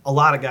 A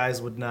lot of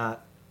guys would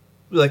not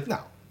be like, no,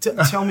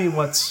 tell me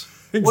what's.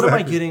 Exactly. What am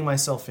I getting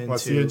myself into?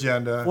 What's the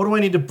agenda? What do I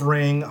need to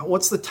bring?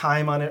 What's the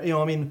time on it? You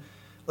know, I mean,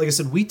 like I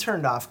said, we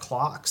turned off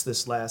clocks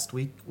this last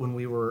week when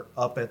we were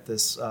up at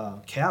this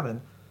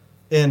cabin,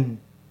 and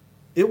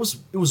it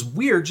was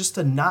weird just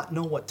to not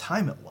know what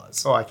time it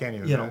was. Oh, I can't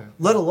even. You know,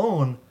 let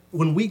alone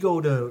when we go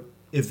to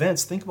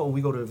events. Think about when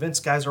we go to events,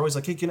 guys are always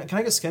like, "Hey, can I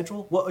get a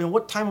schedule?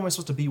 What time am I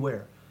supposed to be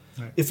where?"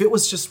 Right. If it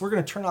was just we're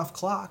going to turn off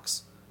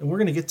clocks and we're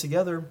going to get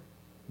together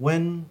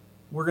when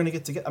we're going to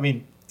get together. I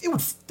mean.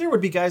 There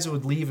would be guys who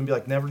would leave and be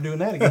like, never doing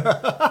that again.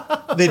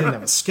 They didn't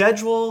have a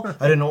schedule.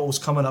 I didn't know what was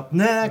coming up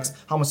next.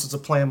 How am I supposed to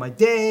plan my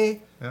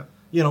day? Yeah.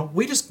 You know,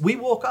 we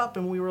woke up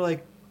and we were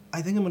like,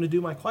 I think I'm going to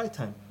do my quiet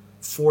time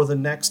for the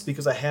next,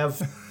 because I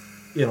have,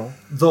 you know,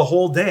 the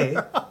whole day.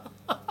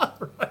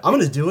 I'm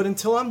going to do it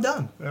until I'm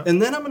done. Yeah.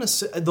 And then I'm going to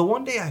sit. The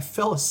one day I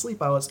fell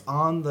asleep, I was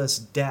on this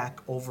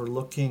deck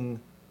overlooking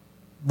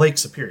Lake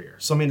Superior.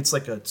 So, I mean, it's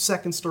like a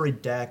 2nd-story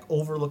deck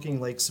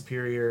overlooking Lake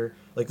Superior.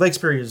 Like, Lake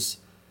Superior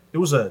it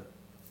was a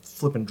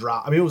flipping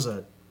drop. I mean,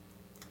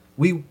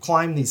 we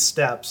climbed these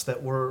steps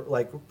that were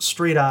like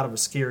straight out of a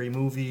scary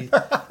movie.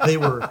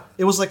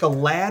 It was like a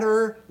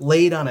ladder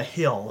laid on a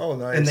hill. Oh,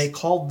 nice. And they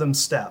called them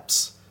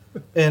steps.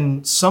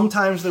 And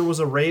sometimes there was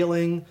a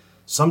railing,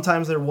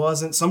 sometimes there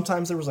wasn't.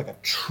 Sometimes there was like a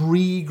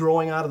tree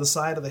growing out of the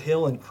side of the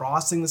hill and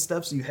crossing the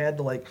steps. So you had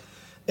to like,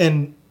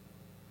 and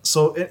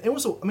so it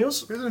was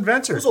an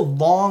adventure. It was a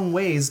long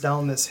ways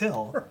down this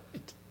hill,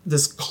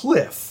 this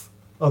cliff.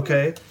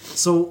 Okay.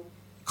 So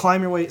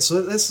climb your way.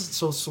 So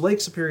Lake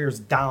Superior is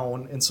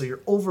down, and so you're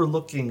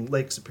overlooking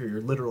Lake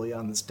Superior literally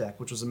on this deck,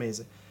 which was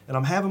amazing. And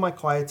I'm having my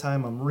quiet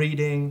time. I'm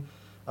reading.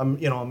 I'm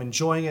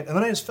enjoying it, and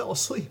then I just fell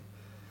asleep,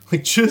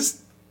 like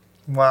just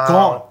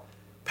gone,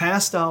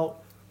 passed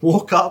out.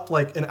 Woke up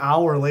like an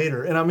hour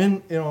later, and I'm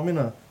in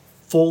a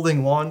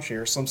folding lawn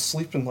chair, so I'm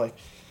sleeping like,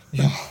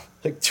 do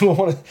I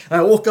want to?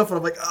 And I woke up and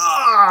I'm like,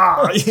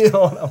 and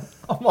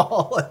I'm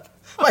all like.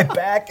 My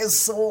back is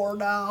sore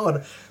now.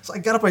 And so I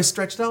got up, I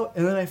stretched out,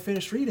 and then I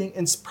finished reading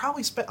and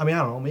probably spent, I mean, I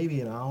don't know,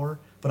 maybe an hour,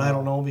 but I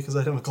don't know because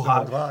I didn't have a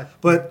clock.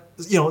 But,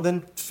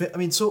 then,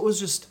 so it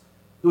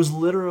was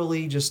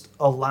literally just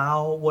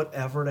allow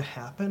whatever to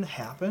happen.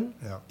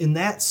 Yeah. And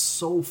that's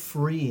so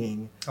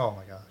freeing. Oh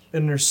my gosh.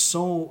 And it's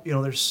so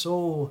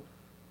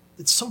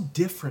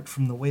different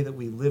from the way that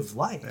we live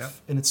life. Yeah.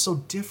 And it's so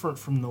different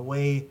from the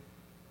way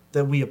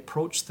that we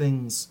approach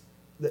things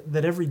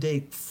that every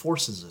day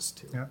forces us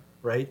to. Yeah.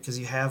 Right? Because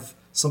you have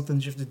something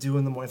you have to do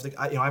in the morning.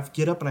 I have to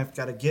get up and I've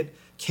got to get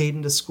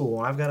Caden to school,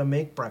 and I've got to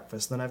make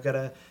breakfast. Then I've got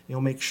to,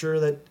 make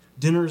sure that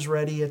dinner's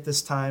ready at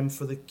this time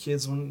for the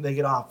kids when they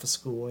get off of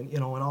school, and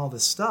and all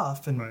this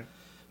stuff. And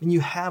when you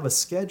have a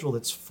schedule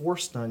that's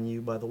forced on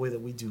you by the way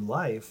that we do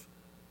life,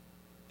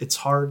 it's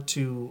hard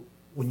to,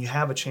 when you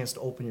have a chance to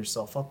open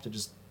yourself up to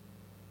just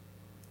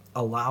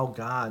allow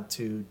God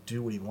to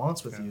do what he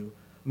wants with you.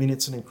 I mean,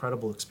 it's an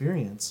incredible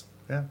experience.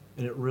 Yeah.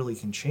 And it really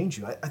can change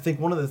you. I think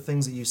one of the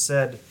things that you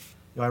said,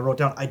 I wrote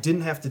down, I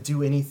didn't have to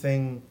do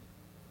anything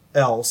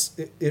else.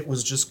 It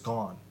was just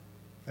gone.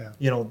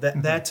 Yeah.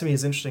 That to me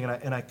is interesting.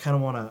 And I kind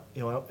of want to,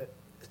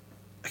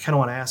 I kind of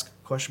want to ask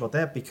a question about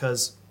that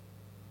because,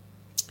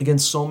 again,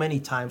 so many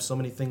times, so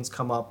many things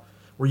come up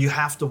where you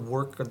have to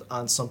work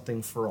on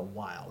something for a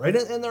while, right?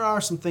 And there are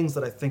some things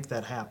that I think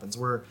that happens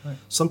where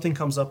something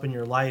comes up in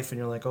your life and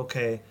you're like,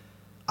 okay,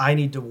 I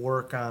need to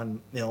work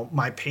on,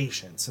 my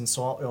patience and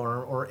so,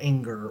 or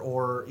anger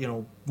or,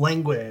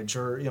 language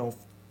or,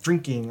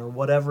 drinking or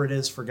whatever it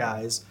is for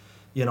guys.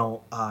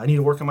 I need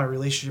to work on my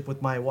relationship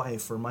with my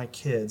wife or my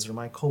kids or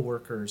my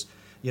coworkers,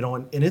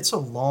 and it's a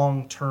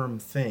long-term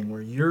thing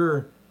where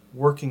you're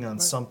working on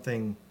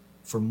something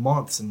for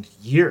months and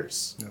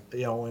years,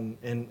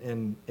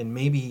 and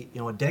maybe,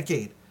 a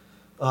decade,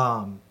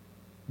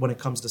 when it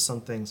comes to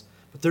some things.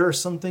 But there are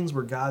some things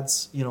where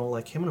God's,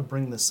 like, I'm going to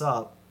bring this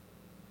up.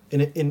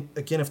 And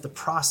again, if the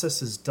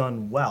process is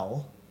done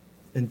well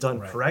and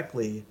done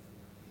correctly,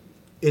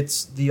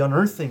 it's the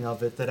unearthing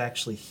of it that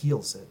actually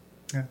heals it.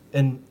 Yeah.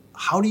 And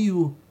how do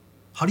you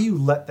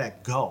let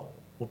that go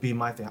will be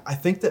my thing. I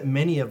think that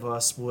many of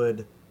us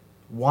would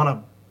want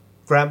to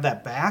grab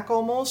that back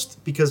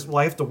almost because,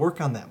 I have to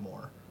work on that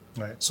more.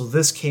 Right. So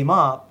this came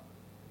up.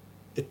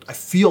 I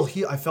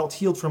felt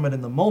healed from it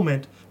in the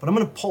moment, but I'm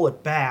going to pull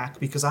it back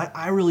because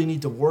I really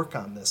need to work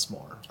on this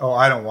more. Oh,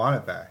 I don't want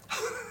it back.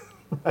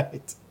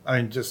 Right.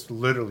 I mean, just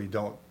literally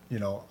don't.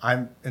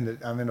 I'm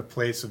in a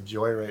place of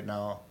joy right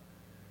now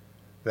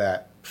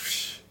that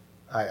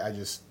I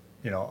just,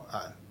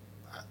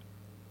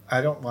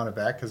 I don't want it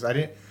back because I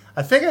didn't.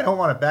 I think I don't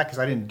want it back because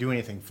I didn't do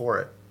anything for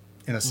it,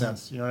 in a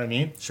sense. You know what I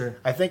mean? Sure.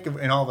 I think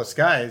in all of us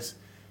guys,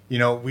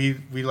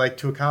 we like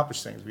to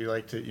accomplish things. We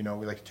like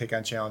to take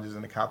on challenges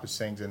and accomplish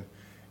things, and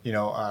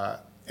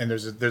and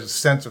there's a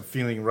sense of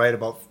feeling right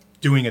about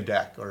doing a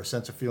deck, or a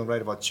sense of feeling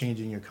right about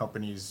changing your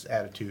company's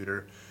attitude,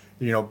 or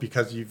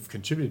because you've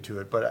contributed to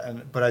it.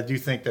 But I do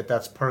think that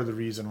that's part of the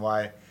reason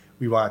why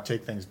we want to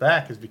take things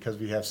back is because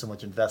we have so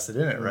much invested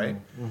in it, right?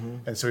 Mm-hmm.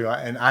 And so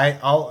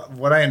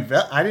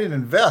I didn't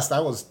invest. I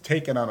was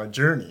taken on a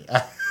journey.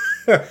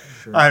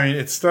 Sure. I mean,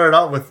 it started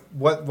out with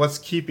what's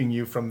keeping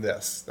you from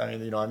this. I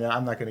mean,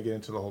 I'm not going to get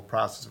into the whole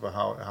process of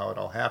how it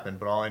all happened,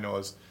 but all I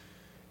know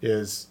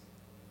is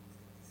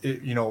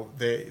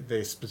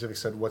they specifically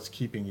said what's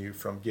keeping you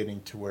from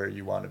getting to where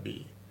you want to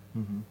be,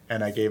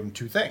 and I gave them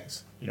two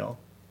things.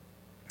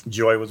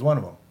 Joy was one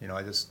of them.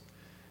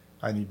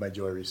 I need my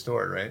joy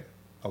restored, right?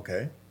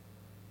 Okay.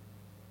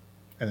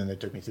 And then they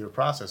took me through a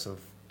process of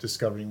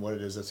discovering what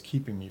it is that's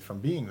keeping me from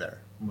being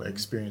there,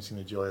 experiencing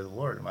the joy of the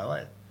Lord in my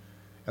life.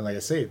 And like I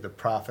say, the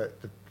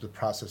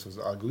process was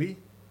ugly,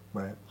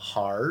 right,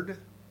 hard.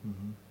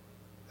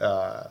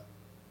 But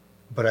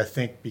I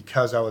think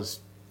because gosh,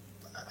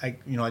 it's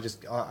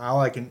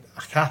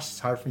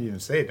hard for me to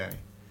even say, Danny.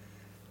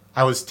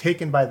 I was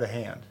taken by the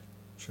hand.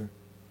 Sure.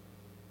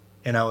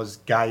 And I was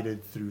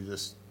guided through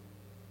this,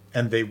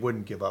 and they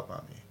wouldn't give up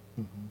on me.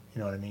 You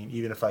know what I mean?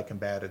 Even if I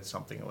combated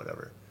something or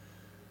whatever.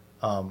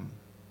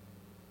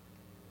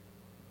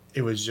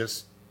 It was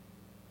just,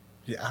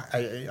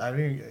 I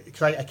mean,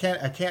 because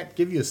I can't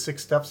give you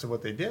 6 steps of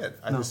what they did.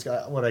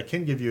 What I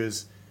can give you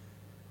is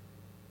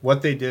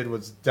what they did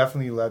was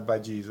definitely led by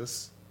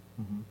Jesus.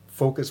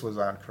 Focus was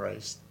on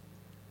Christ,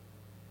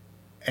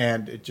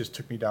 and it just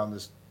took me down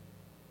this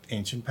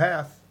ancient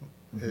path,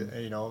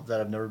 that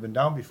I've never been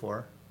down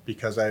before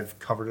because I've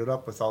covered it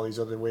up with all these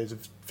other ways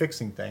of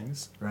fixing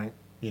things. Right.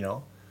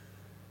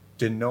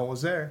 Didn't know it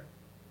was there,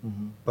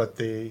 but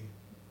they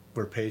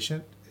were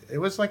patient. It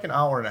was like an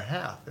hour and a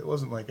half. It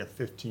wasn't like a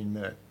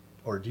 15-minute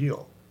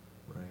ordeal.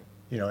 Right.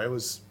 It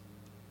was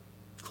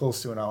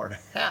close to an hour and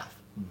a half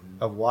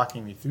of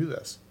walking me through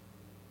this.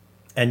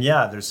 And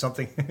yeah, there's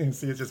something,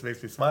 see, it just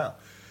makes me smile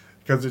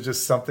because there's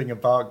just something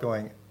about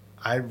going,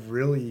 I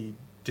really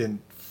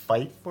didn't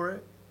fight for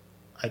it.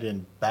 I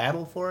didn't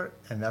battle for it.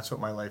 And that's what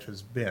my life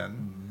has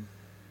been.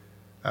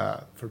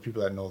 For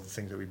people that know the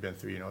things that we've been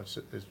through, it's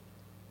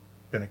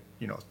been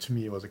to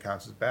me it was a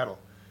constant battle,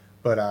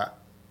 but I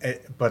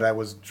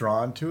was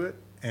drawn to it,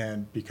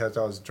 and because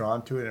I was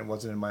drawn to it and it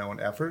wasn't in my own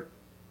effort,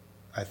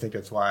 I think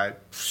that's why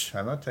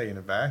I'm not taking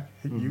it back.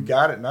 You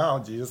got it now,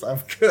 Jesus. I'm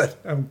good.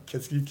 Can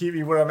you keep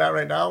me where I'm at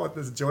right now with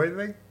this joy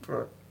thing?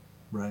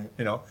 Right.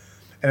 And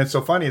it's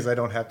so funny is I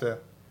don't have to.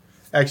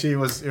 Actually, it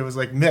was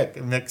like Mick.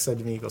 And Mick said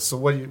to me, he goes, "So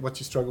what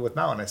you struggle with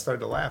now?" And I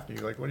started to laugh. And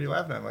you're like, "What are you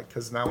laughing at?" I'm like,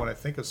 "Because now when I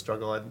think of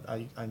struggle,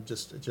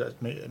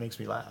 it makes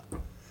me laugh.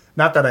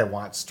 Not that I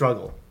want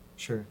struggle,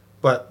 sure,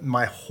 but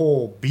my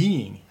whole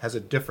being has a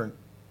different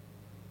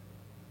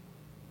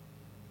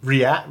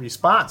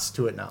response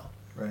to it now.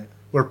 Right.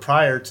 Where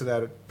prior to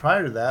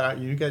that,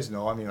 you guys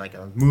know, I mean, like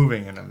I'm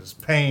moving and I'm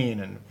just pain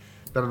and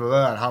blah blah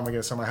blah. And how am I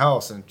going to sell my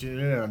house? And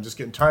I'm just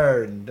getting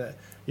tired and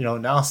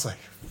Now it's like,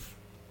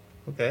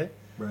 okay.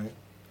 Right.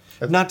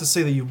 Not to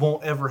say that you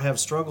won't ever have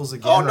struggles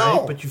again, Oh, no.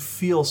 right? But you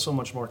feel so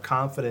much more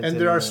confident. And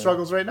there are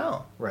struggles right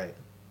now. Right.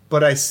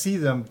 But I see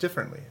them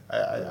differently.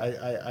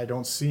 I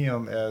don't see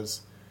them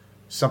as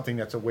something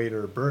that's a weight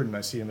or a burden.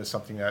 I see them as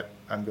something that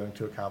I'm going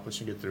to accomplish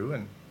and get through,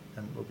 and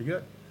we'll be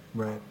good.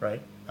 Right.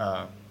 Right?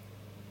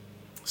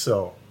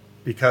 So,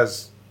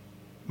 because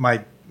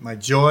my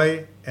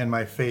joy and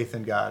my faith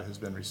in God has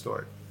been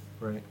restored.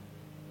 Right.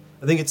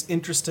 I think it's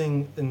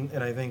interesting,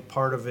 and I think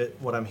part of it,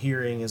 what I'm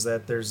hearing, is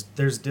that there's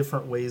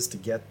different ways to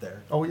get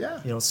there. Oh,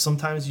 yeah.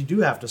 Sometimes you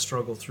do have to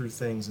struggle through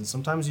things, and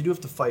sometimes you do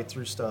have to fight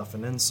through stuff,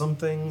 and then some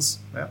things,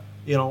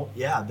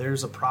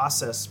 there's a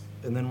process,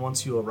 and then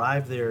once you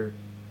arrive there,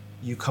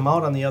 you come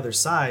out on the other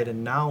side,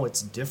 and now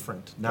it's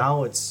different.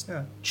 Now it's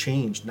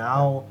changed.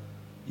 Now,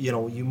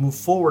 you move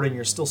forward, and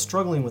you're still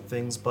struggling with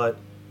things, but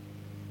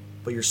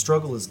your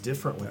struggle is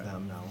different with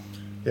them now.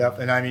 Yeah,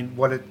 and I mean,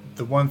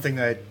 the one thing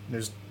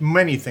there's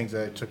many things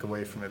that I took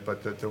away from it,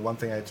 but the one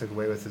thing I took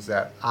away with is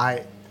that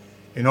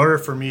in order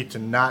for me to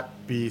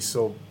not be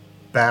so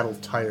battle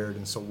tired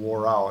and so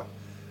wore out,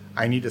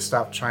 I need to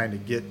stop trying to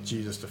get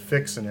Jesus to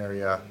fix an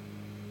area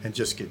and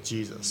just get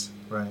Jesus.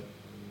 Right.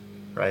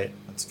 Right.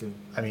 That's good.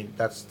 I mean,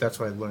 that's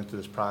what I learned through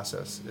this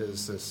process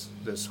is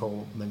this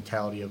whole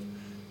mentality of,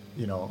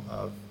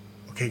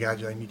 okay,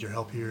 God, I need your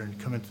help here and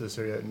come into this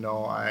area.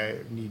 No, I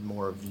need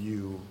more of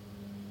you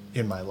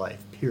in my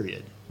life,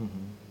 period.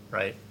 Mm-hmm.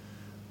 Right?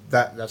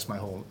 That's my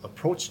whole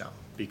approach now,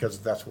 because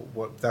that's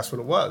what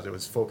it was. It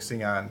was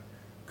focusing on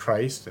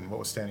Christ and what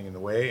was standing in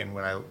the way. And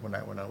when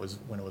it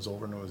was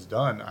over and it was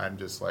done, I'm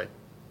just like,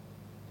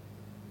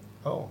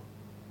 oh,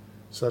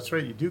 so that's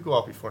right. You do go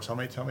out before. So how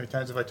many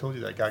times have I told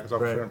you that God goes out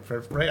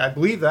before? Right? I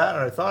believe that, or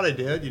I thought I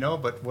did,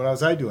 But what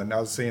was I doing?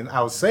 I was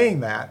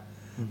saying that.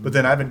 Mm-hmm. But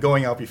then I've been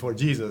going out before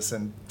Jesus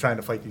and trying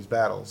to fight these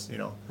battles,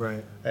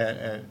 Right.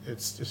 And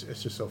it's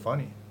just so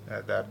funny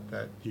that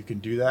you can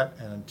do that,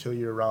 and until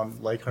you're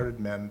around like-hearted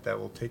men that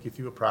will take you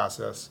through a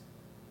process,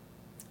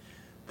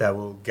 that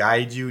will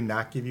guide you,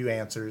 not give you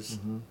answers,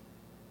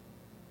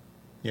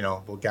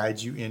 will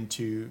guide you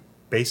into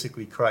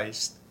basically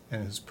Christ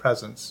and His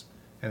presence,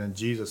 and then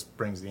Jesus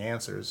brings the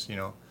answers,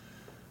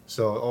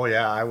 So,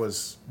 I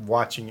was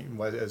watching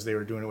as they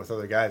were doing it with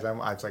other guys. I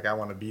was like, I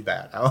want to be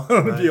that. I want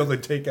to be able to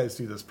take guys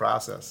through this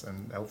process,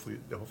 and hopefully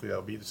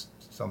that'll be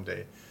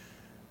someday.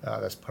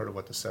 That's part of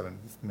what the 7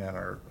 men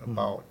are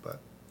about.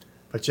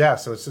 But yeah,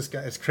 so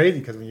it's crazy,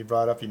 because when you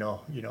brought up,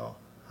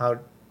 how,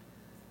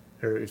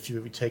 or if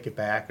you take it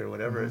back or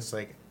whatever, it's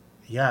like,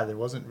 there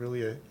wasn't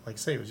really it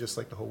was just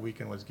like the whole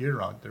weekend was geared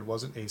around. There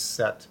wasn't a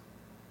set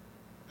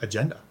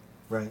agenda.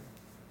 Right.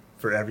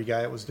 For every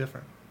guy, it was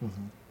different.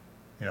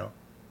 Mm-hmm.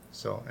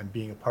 So, and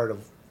being a part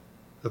of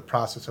the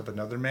process of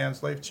another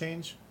man's life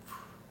change,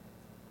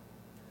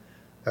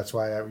 that's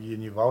why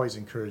you've always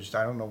encouraged.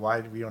 I don't know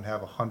why we don't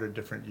have 100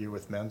 different Year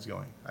with Men's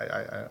going.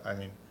 I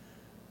mean,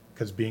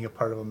 because being a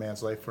part of a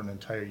man's life for an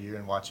entire year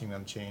and watching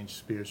them change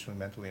spiritually,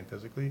 mentally, and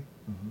physically,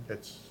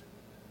 it's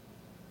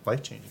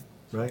life-changing.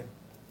 Right.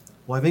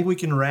 Well, I think we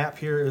can wrap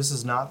here. This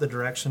is not the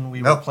direction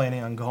we were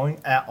planning on going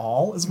at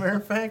all, as a matter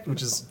of fact,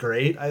 which is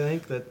great. I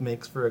think that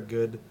makes for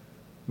good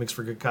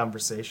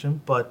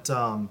conversation. But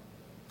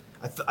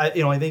I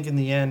think in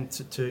the end,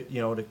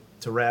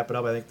 to wrap it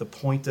up, I think the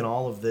point in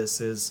all of this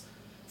is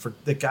for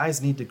the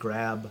guys need to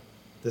grab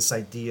this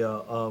idea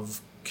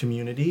of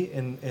community,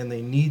 and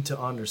they need to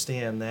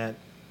understand that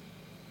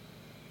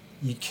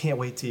you can't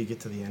wait till you get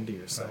to the end of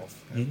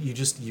yourself. Right.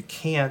 Yeah. You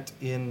can't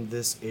in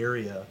this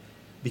area,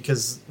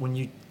 because when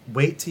you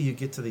wait till you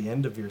get to the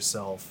end of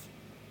yourself,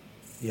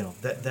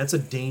 that's a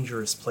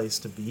dangerous place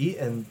to be,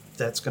 and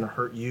that's going to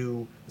hurt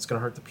you. It's going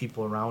to hurt the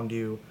people around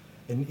you,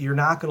 and you're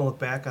not going to look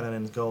back on it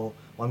and go,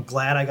 well, I'm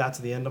glad I got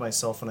to the end of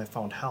myself and I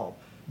found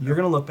help. You're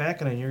going to look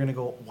back on it and you're going to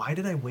go, why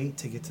did I wait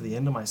to get to the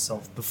end of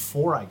myself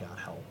before I got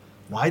help?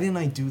 Why didn't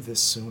I do this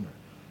sooner?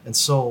 And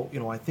so,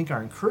 I think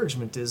our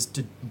encouragement is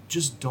to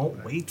just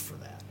don't wait for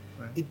that.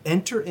 Right.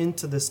 Enter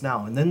into this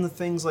now. And then the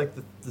things like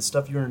the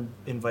stuff you're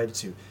invited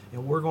to.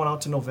 We're going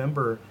out to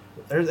November.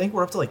 I think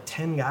we're up to like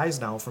 10 guys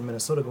now from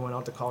Minnesota going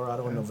out to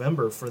Colorado in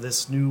November for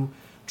this new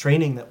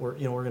training that we're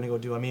going to go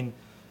do. I mean,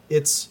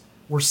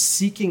 we're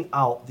seeking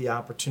out the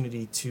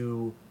opportunity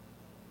to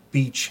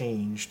be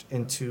changed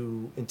and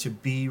to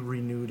be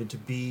renewed and to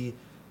be,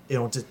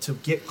 to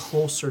get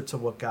closer to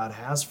what God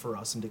has for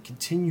us, and to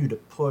continue to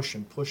push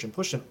and push and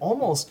push. And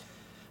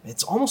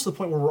it's almost to the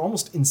point where we're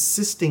almost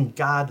insisting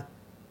God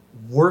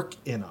work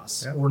in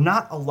us. Yeah. We're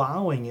not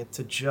allowing it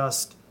to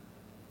just,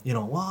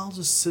 I'll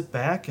just sit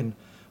back and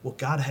what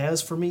God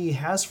has for me, He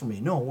has for me.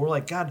 No, we're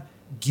like, God,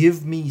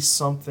 give me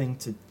something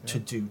to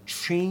do.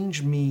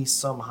 Change me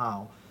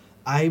somehow.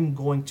 I'm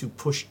going to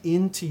push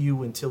into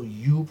you until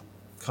you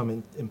come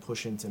in and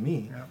push into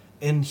me. Yeah.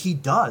 And He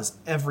does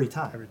every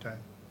time. Every time.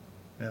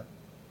 Yeah.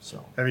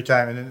 So every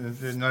time. And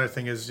then another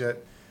thing is that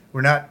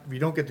we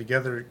don't get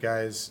together,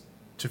 guys,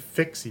 to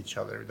fix each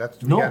other. The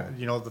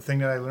thing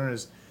that I learned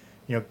is,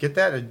 get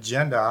that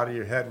agenda out of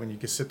your head when you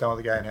can sit down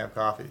with a guy and have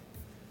coffee.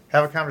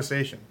 Have a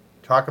conversation.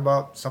 talk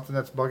about something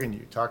that's bugging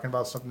you, talking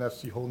about something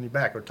that's holding you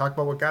back, or talk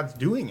about what God's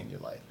doing in your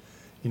life.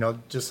 You know,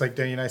 just like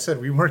Danny and I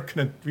said, we weren't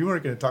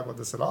gonna talk about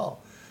this at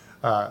all.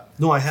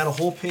 No, I had a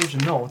whole page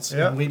of notes,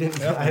 and we didn't.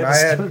 Yep. I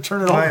had to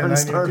turn it over and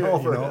start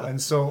over. You know?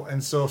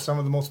 And so some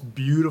of the most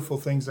beautiful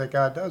things that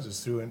God does is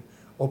through an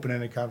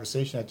open-ended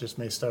conversation that just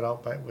may start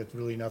out with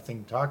really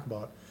nothing to talk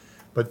about.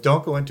 But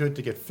don't go into it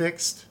to get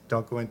fixed.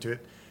 Don't go into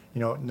it,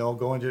 no,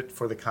 go into it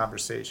for the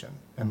conversation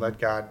and let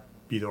God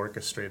be the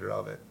orchestrator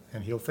of it,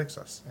 and He'll fix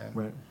us. And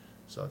Right.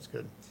 So it's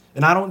good.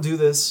 And I don't do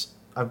this.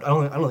 I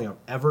don't think I've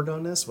ever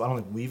done this. I don't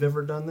think we've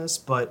ever done this.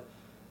 But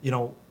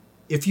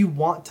if you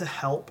want to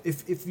help,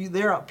 if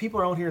people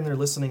are out here and they're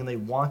listening and they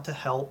want to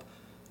help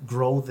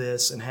grow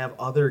this and have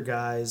other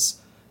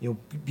guys,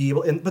 be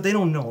able, but they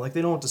don't know, like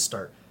they don't know what to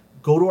start.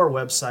 Go to our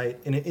website,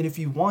 and if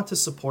you want to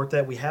support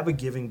that, we have a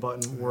giving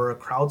button. We're a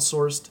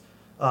crowdsourced,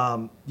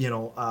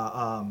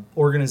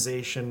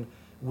 organization.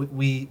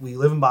 We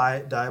live and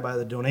die by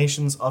the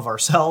donations of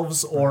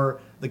ourselves or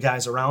the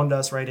guys around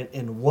us, right?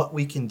 And what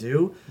we can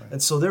do. Right.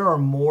 And so there are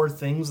more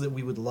things that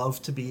we would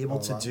love to be able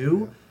to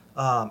do.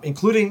 Yeah.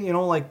 Including,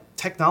 like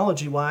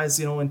technology wise,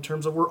 in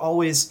terms of we're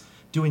always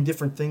doing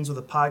different things with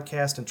the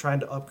podcast and trying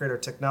to upgrade our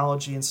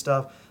technology and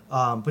stuff.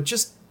 But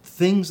just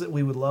things that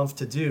we would love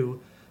to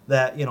do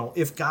that,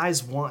 if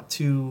guys want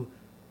to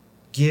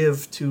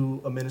give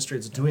to a ministry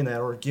that's doing that,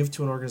 or give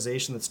to an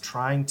organization that's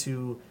trying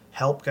to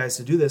help guys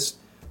to do this,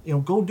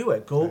 go do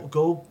it.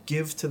 Go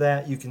give to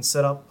that. You can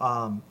set up,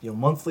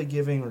 monthly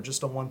giving or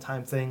just a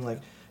one-time thing. Like,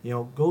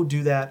 go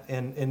do that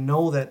and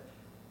know that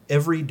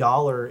every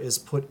dollar is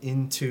put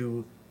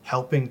into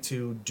helping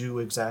to do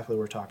exactly what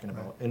we're talking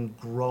about and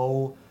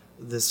grow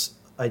this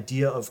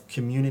idea of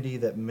community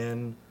that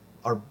men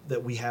are,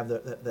 that we have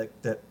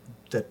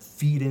that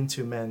feed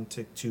into men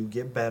to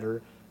get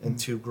better and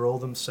to grow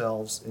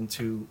themselves and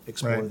to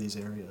explore these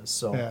areas.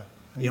 So,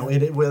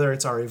 whether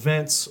it's our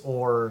events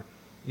or,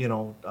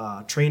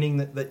 training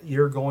that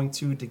you're going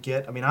to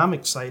get, I'm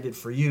excited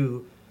for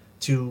you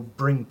to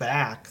bring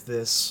back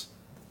this,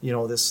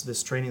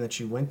 this training that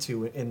you went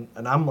to, and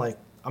I'm like,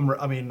 I'm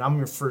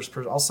your first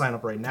person. I'll sign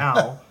up right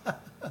now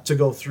to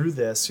go through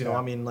this.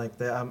 I'm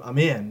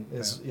in.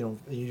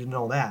 You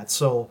know that.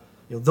 So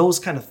those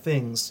kind of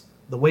things.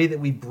 The way that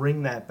we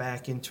bring that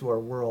back into our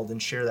world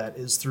and share that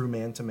is through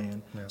Man to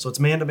Man. Yeah. So it's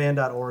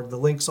mantoman.org. The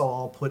links I'll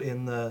all put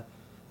in the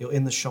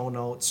in the show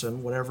notes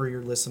and whatever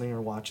you're listening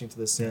or watching to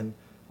this in.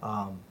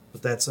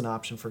 But that's an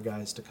option for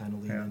guys to kind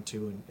of lean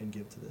into and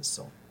give to this.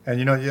 So. And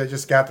you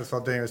just got this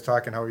while Danny was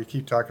talking, how we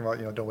keep talking about,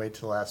 don't wait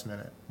till the last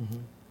minute. Mm-hmm.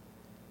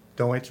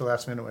 Don't wait till the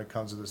last minute when it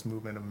comes to this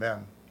movement of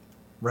men.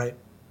 Right.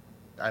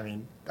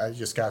 I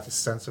just got this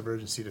sense of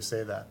urgency to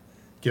say that.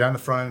 Get on the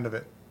front end of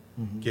it.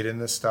 Mm-hmm. Get in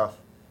this stuff.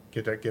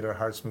 Get our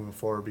hearts moving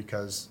forward,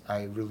 because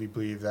I really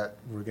believe that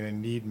we're going to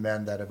need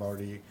men that have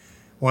already.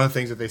 One of the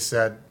things that they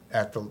said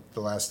at the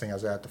last thing I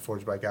was at, the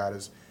Forged by God,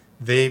 is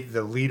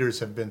the leaders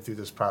have been through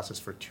this process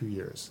for 2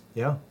 years.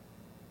 Yeah.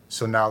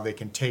 So now they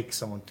can take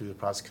someone through the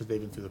process because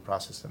they've been through the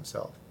process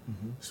themselves.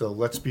 Mm-hmm. So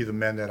let's be the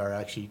men that are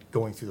actually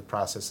going through the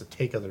process to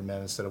take other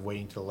men instead of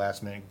waiting till the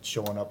last minute,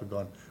 showing up and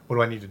going, what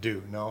do I need to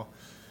do? No,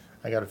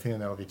 I got a feeling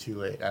that'll be too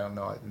late. I don't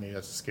know. Maybe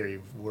that's a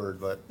scary word,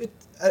 but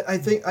I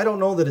don't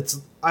know that it's.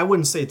 I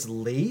wouldn't say it's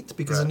late,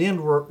 because in the end,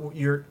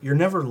 you're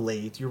never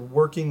late. You're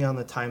working on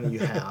the time that you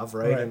have,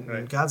 right?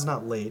 And God's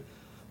not late,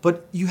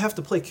 but you have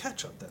to play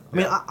catch up.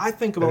 Then I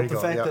think about the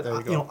fact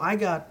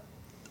that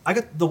I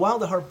got the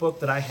Wild at Heart book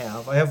that I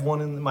have. I have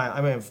one in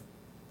I have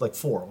like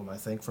 4 of them, I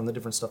think, from the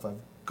different stuff I've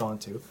gone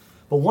to.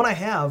 But one I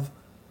have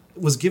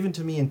was given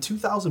to me in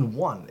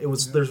 2001. It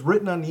was there's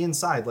written on the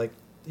inside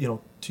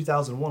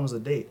 2001 was the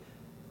date.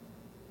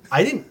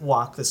 I didn't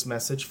walk this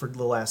message for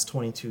the last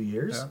 22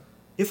 years. Yeah.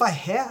 If I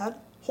had,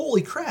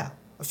 holy crap,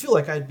 I feel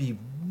like I'd be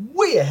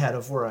way ahead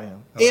of where I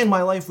am. Oh. And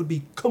my life would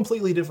be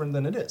completely different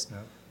than it is. Yeah.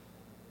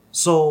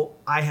 So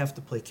I have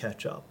to play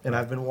catch up. And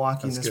I've been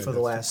walking this for the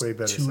last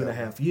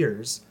 2.5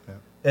 years. Yeah.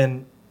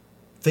 And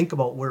think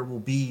about where we'll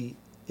be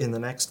in the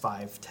next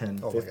 5,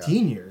 10,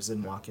 15 years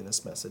in walking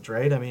this message,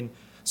 right?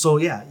 So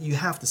you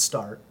have to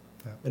start.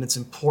 Yeah. And it's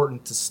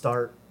important to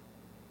start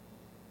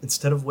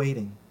instead of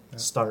waiting.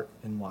 Start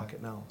and walk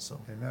it now.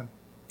 So, amen.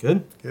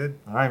 Good? Good.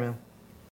 All right, man.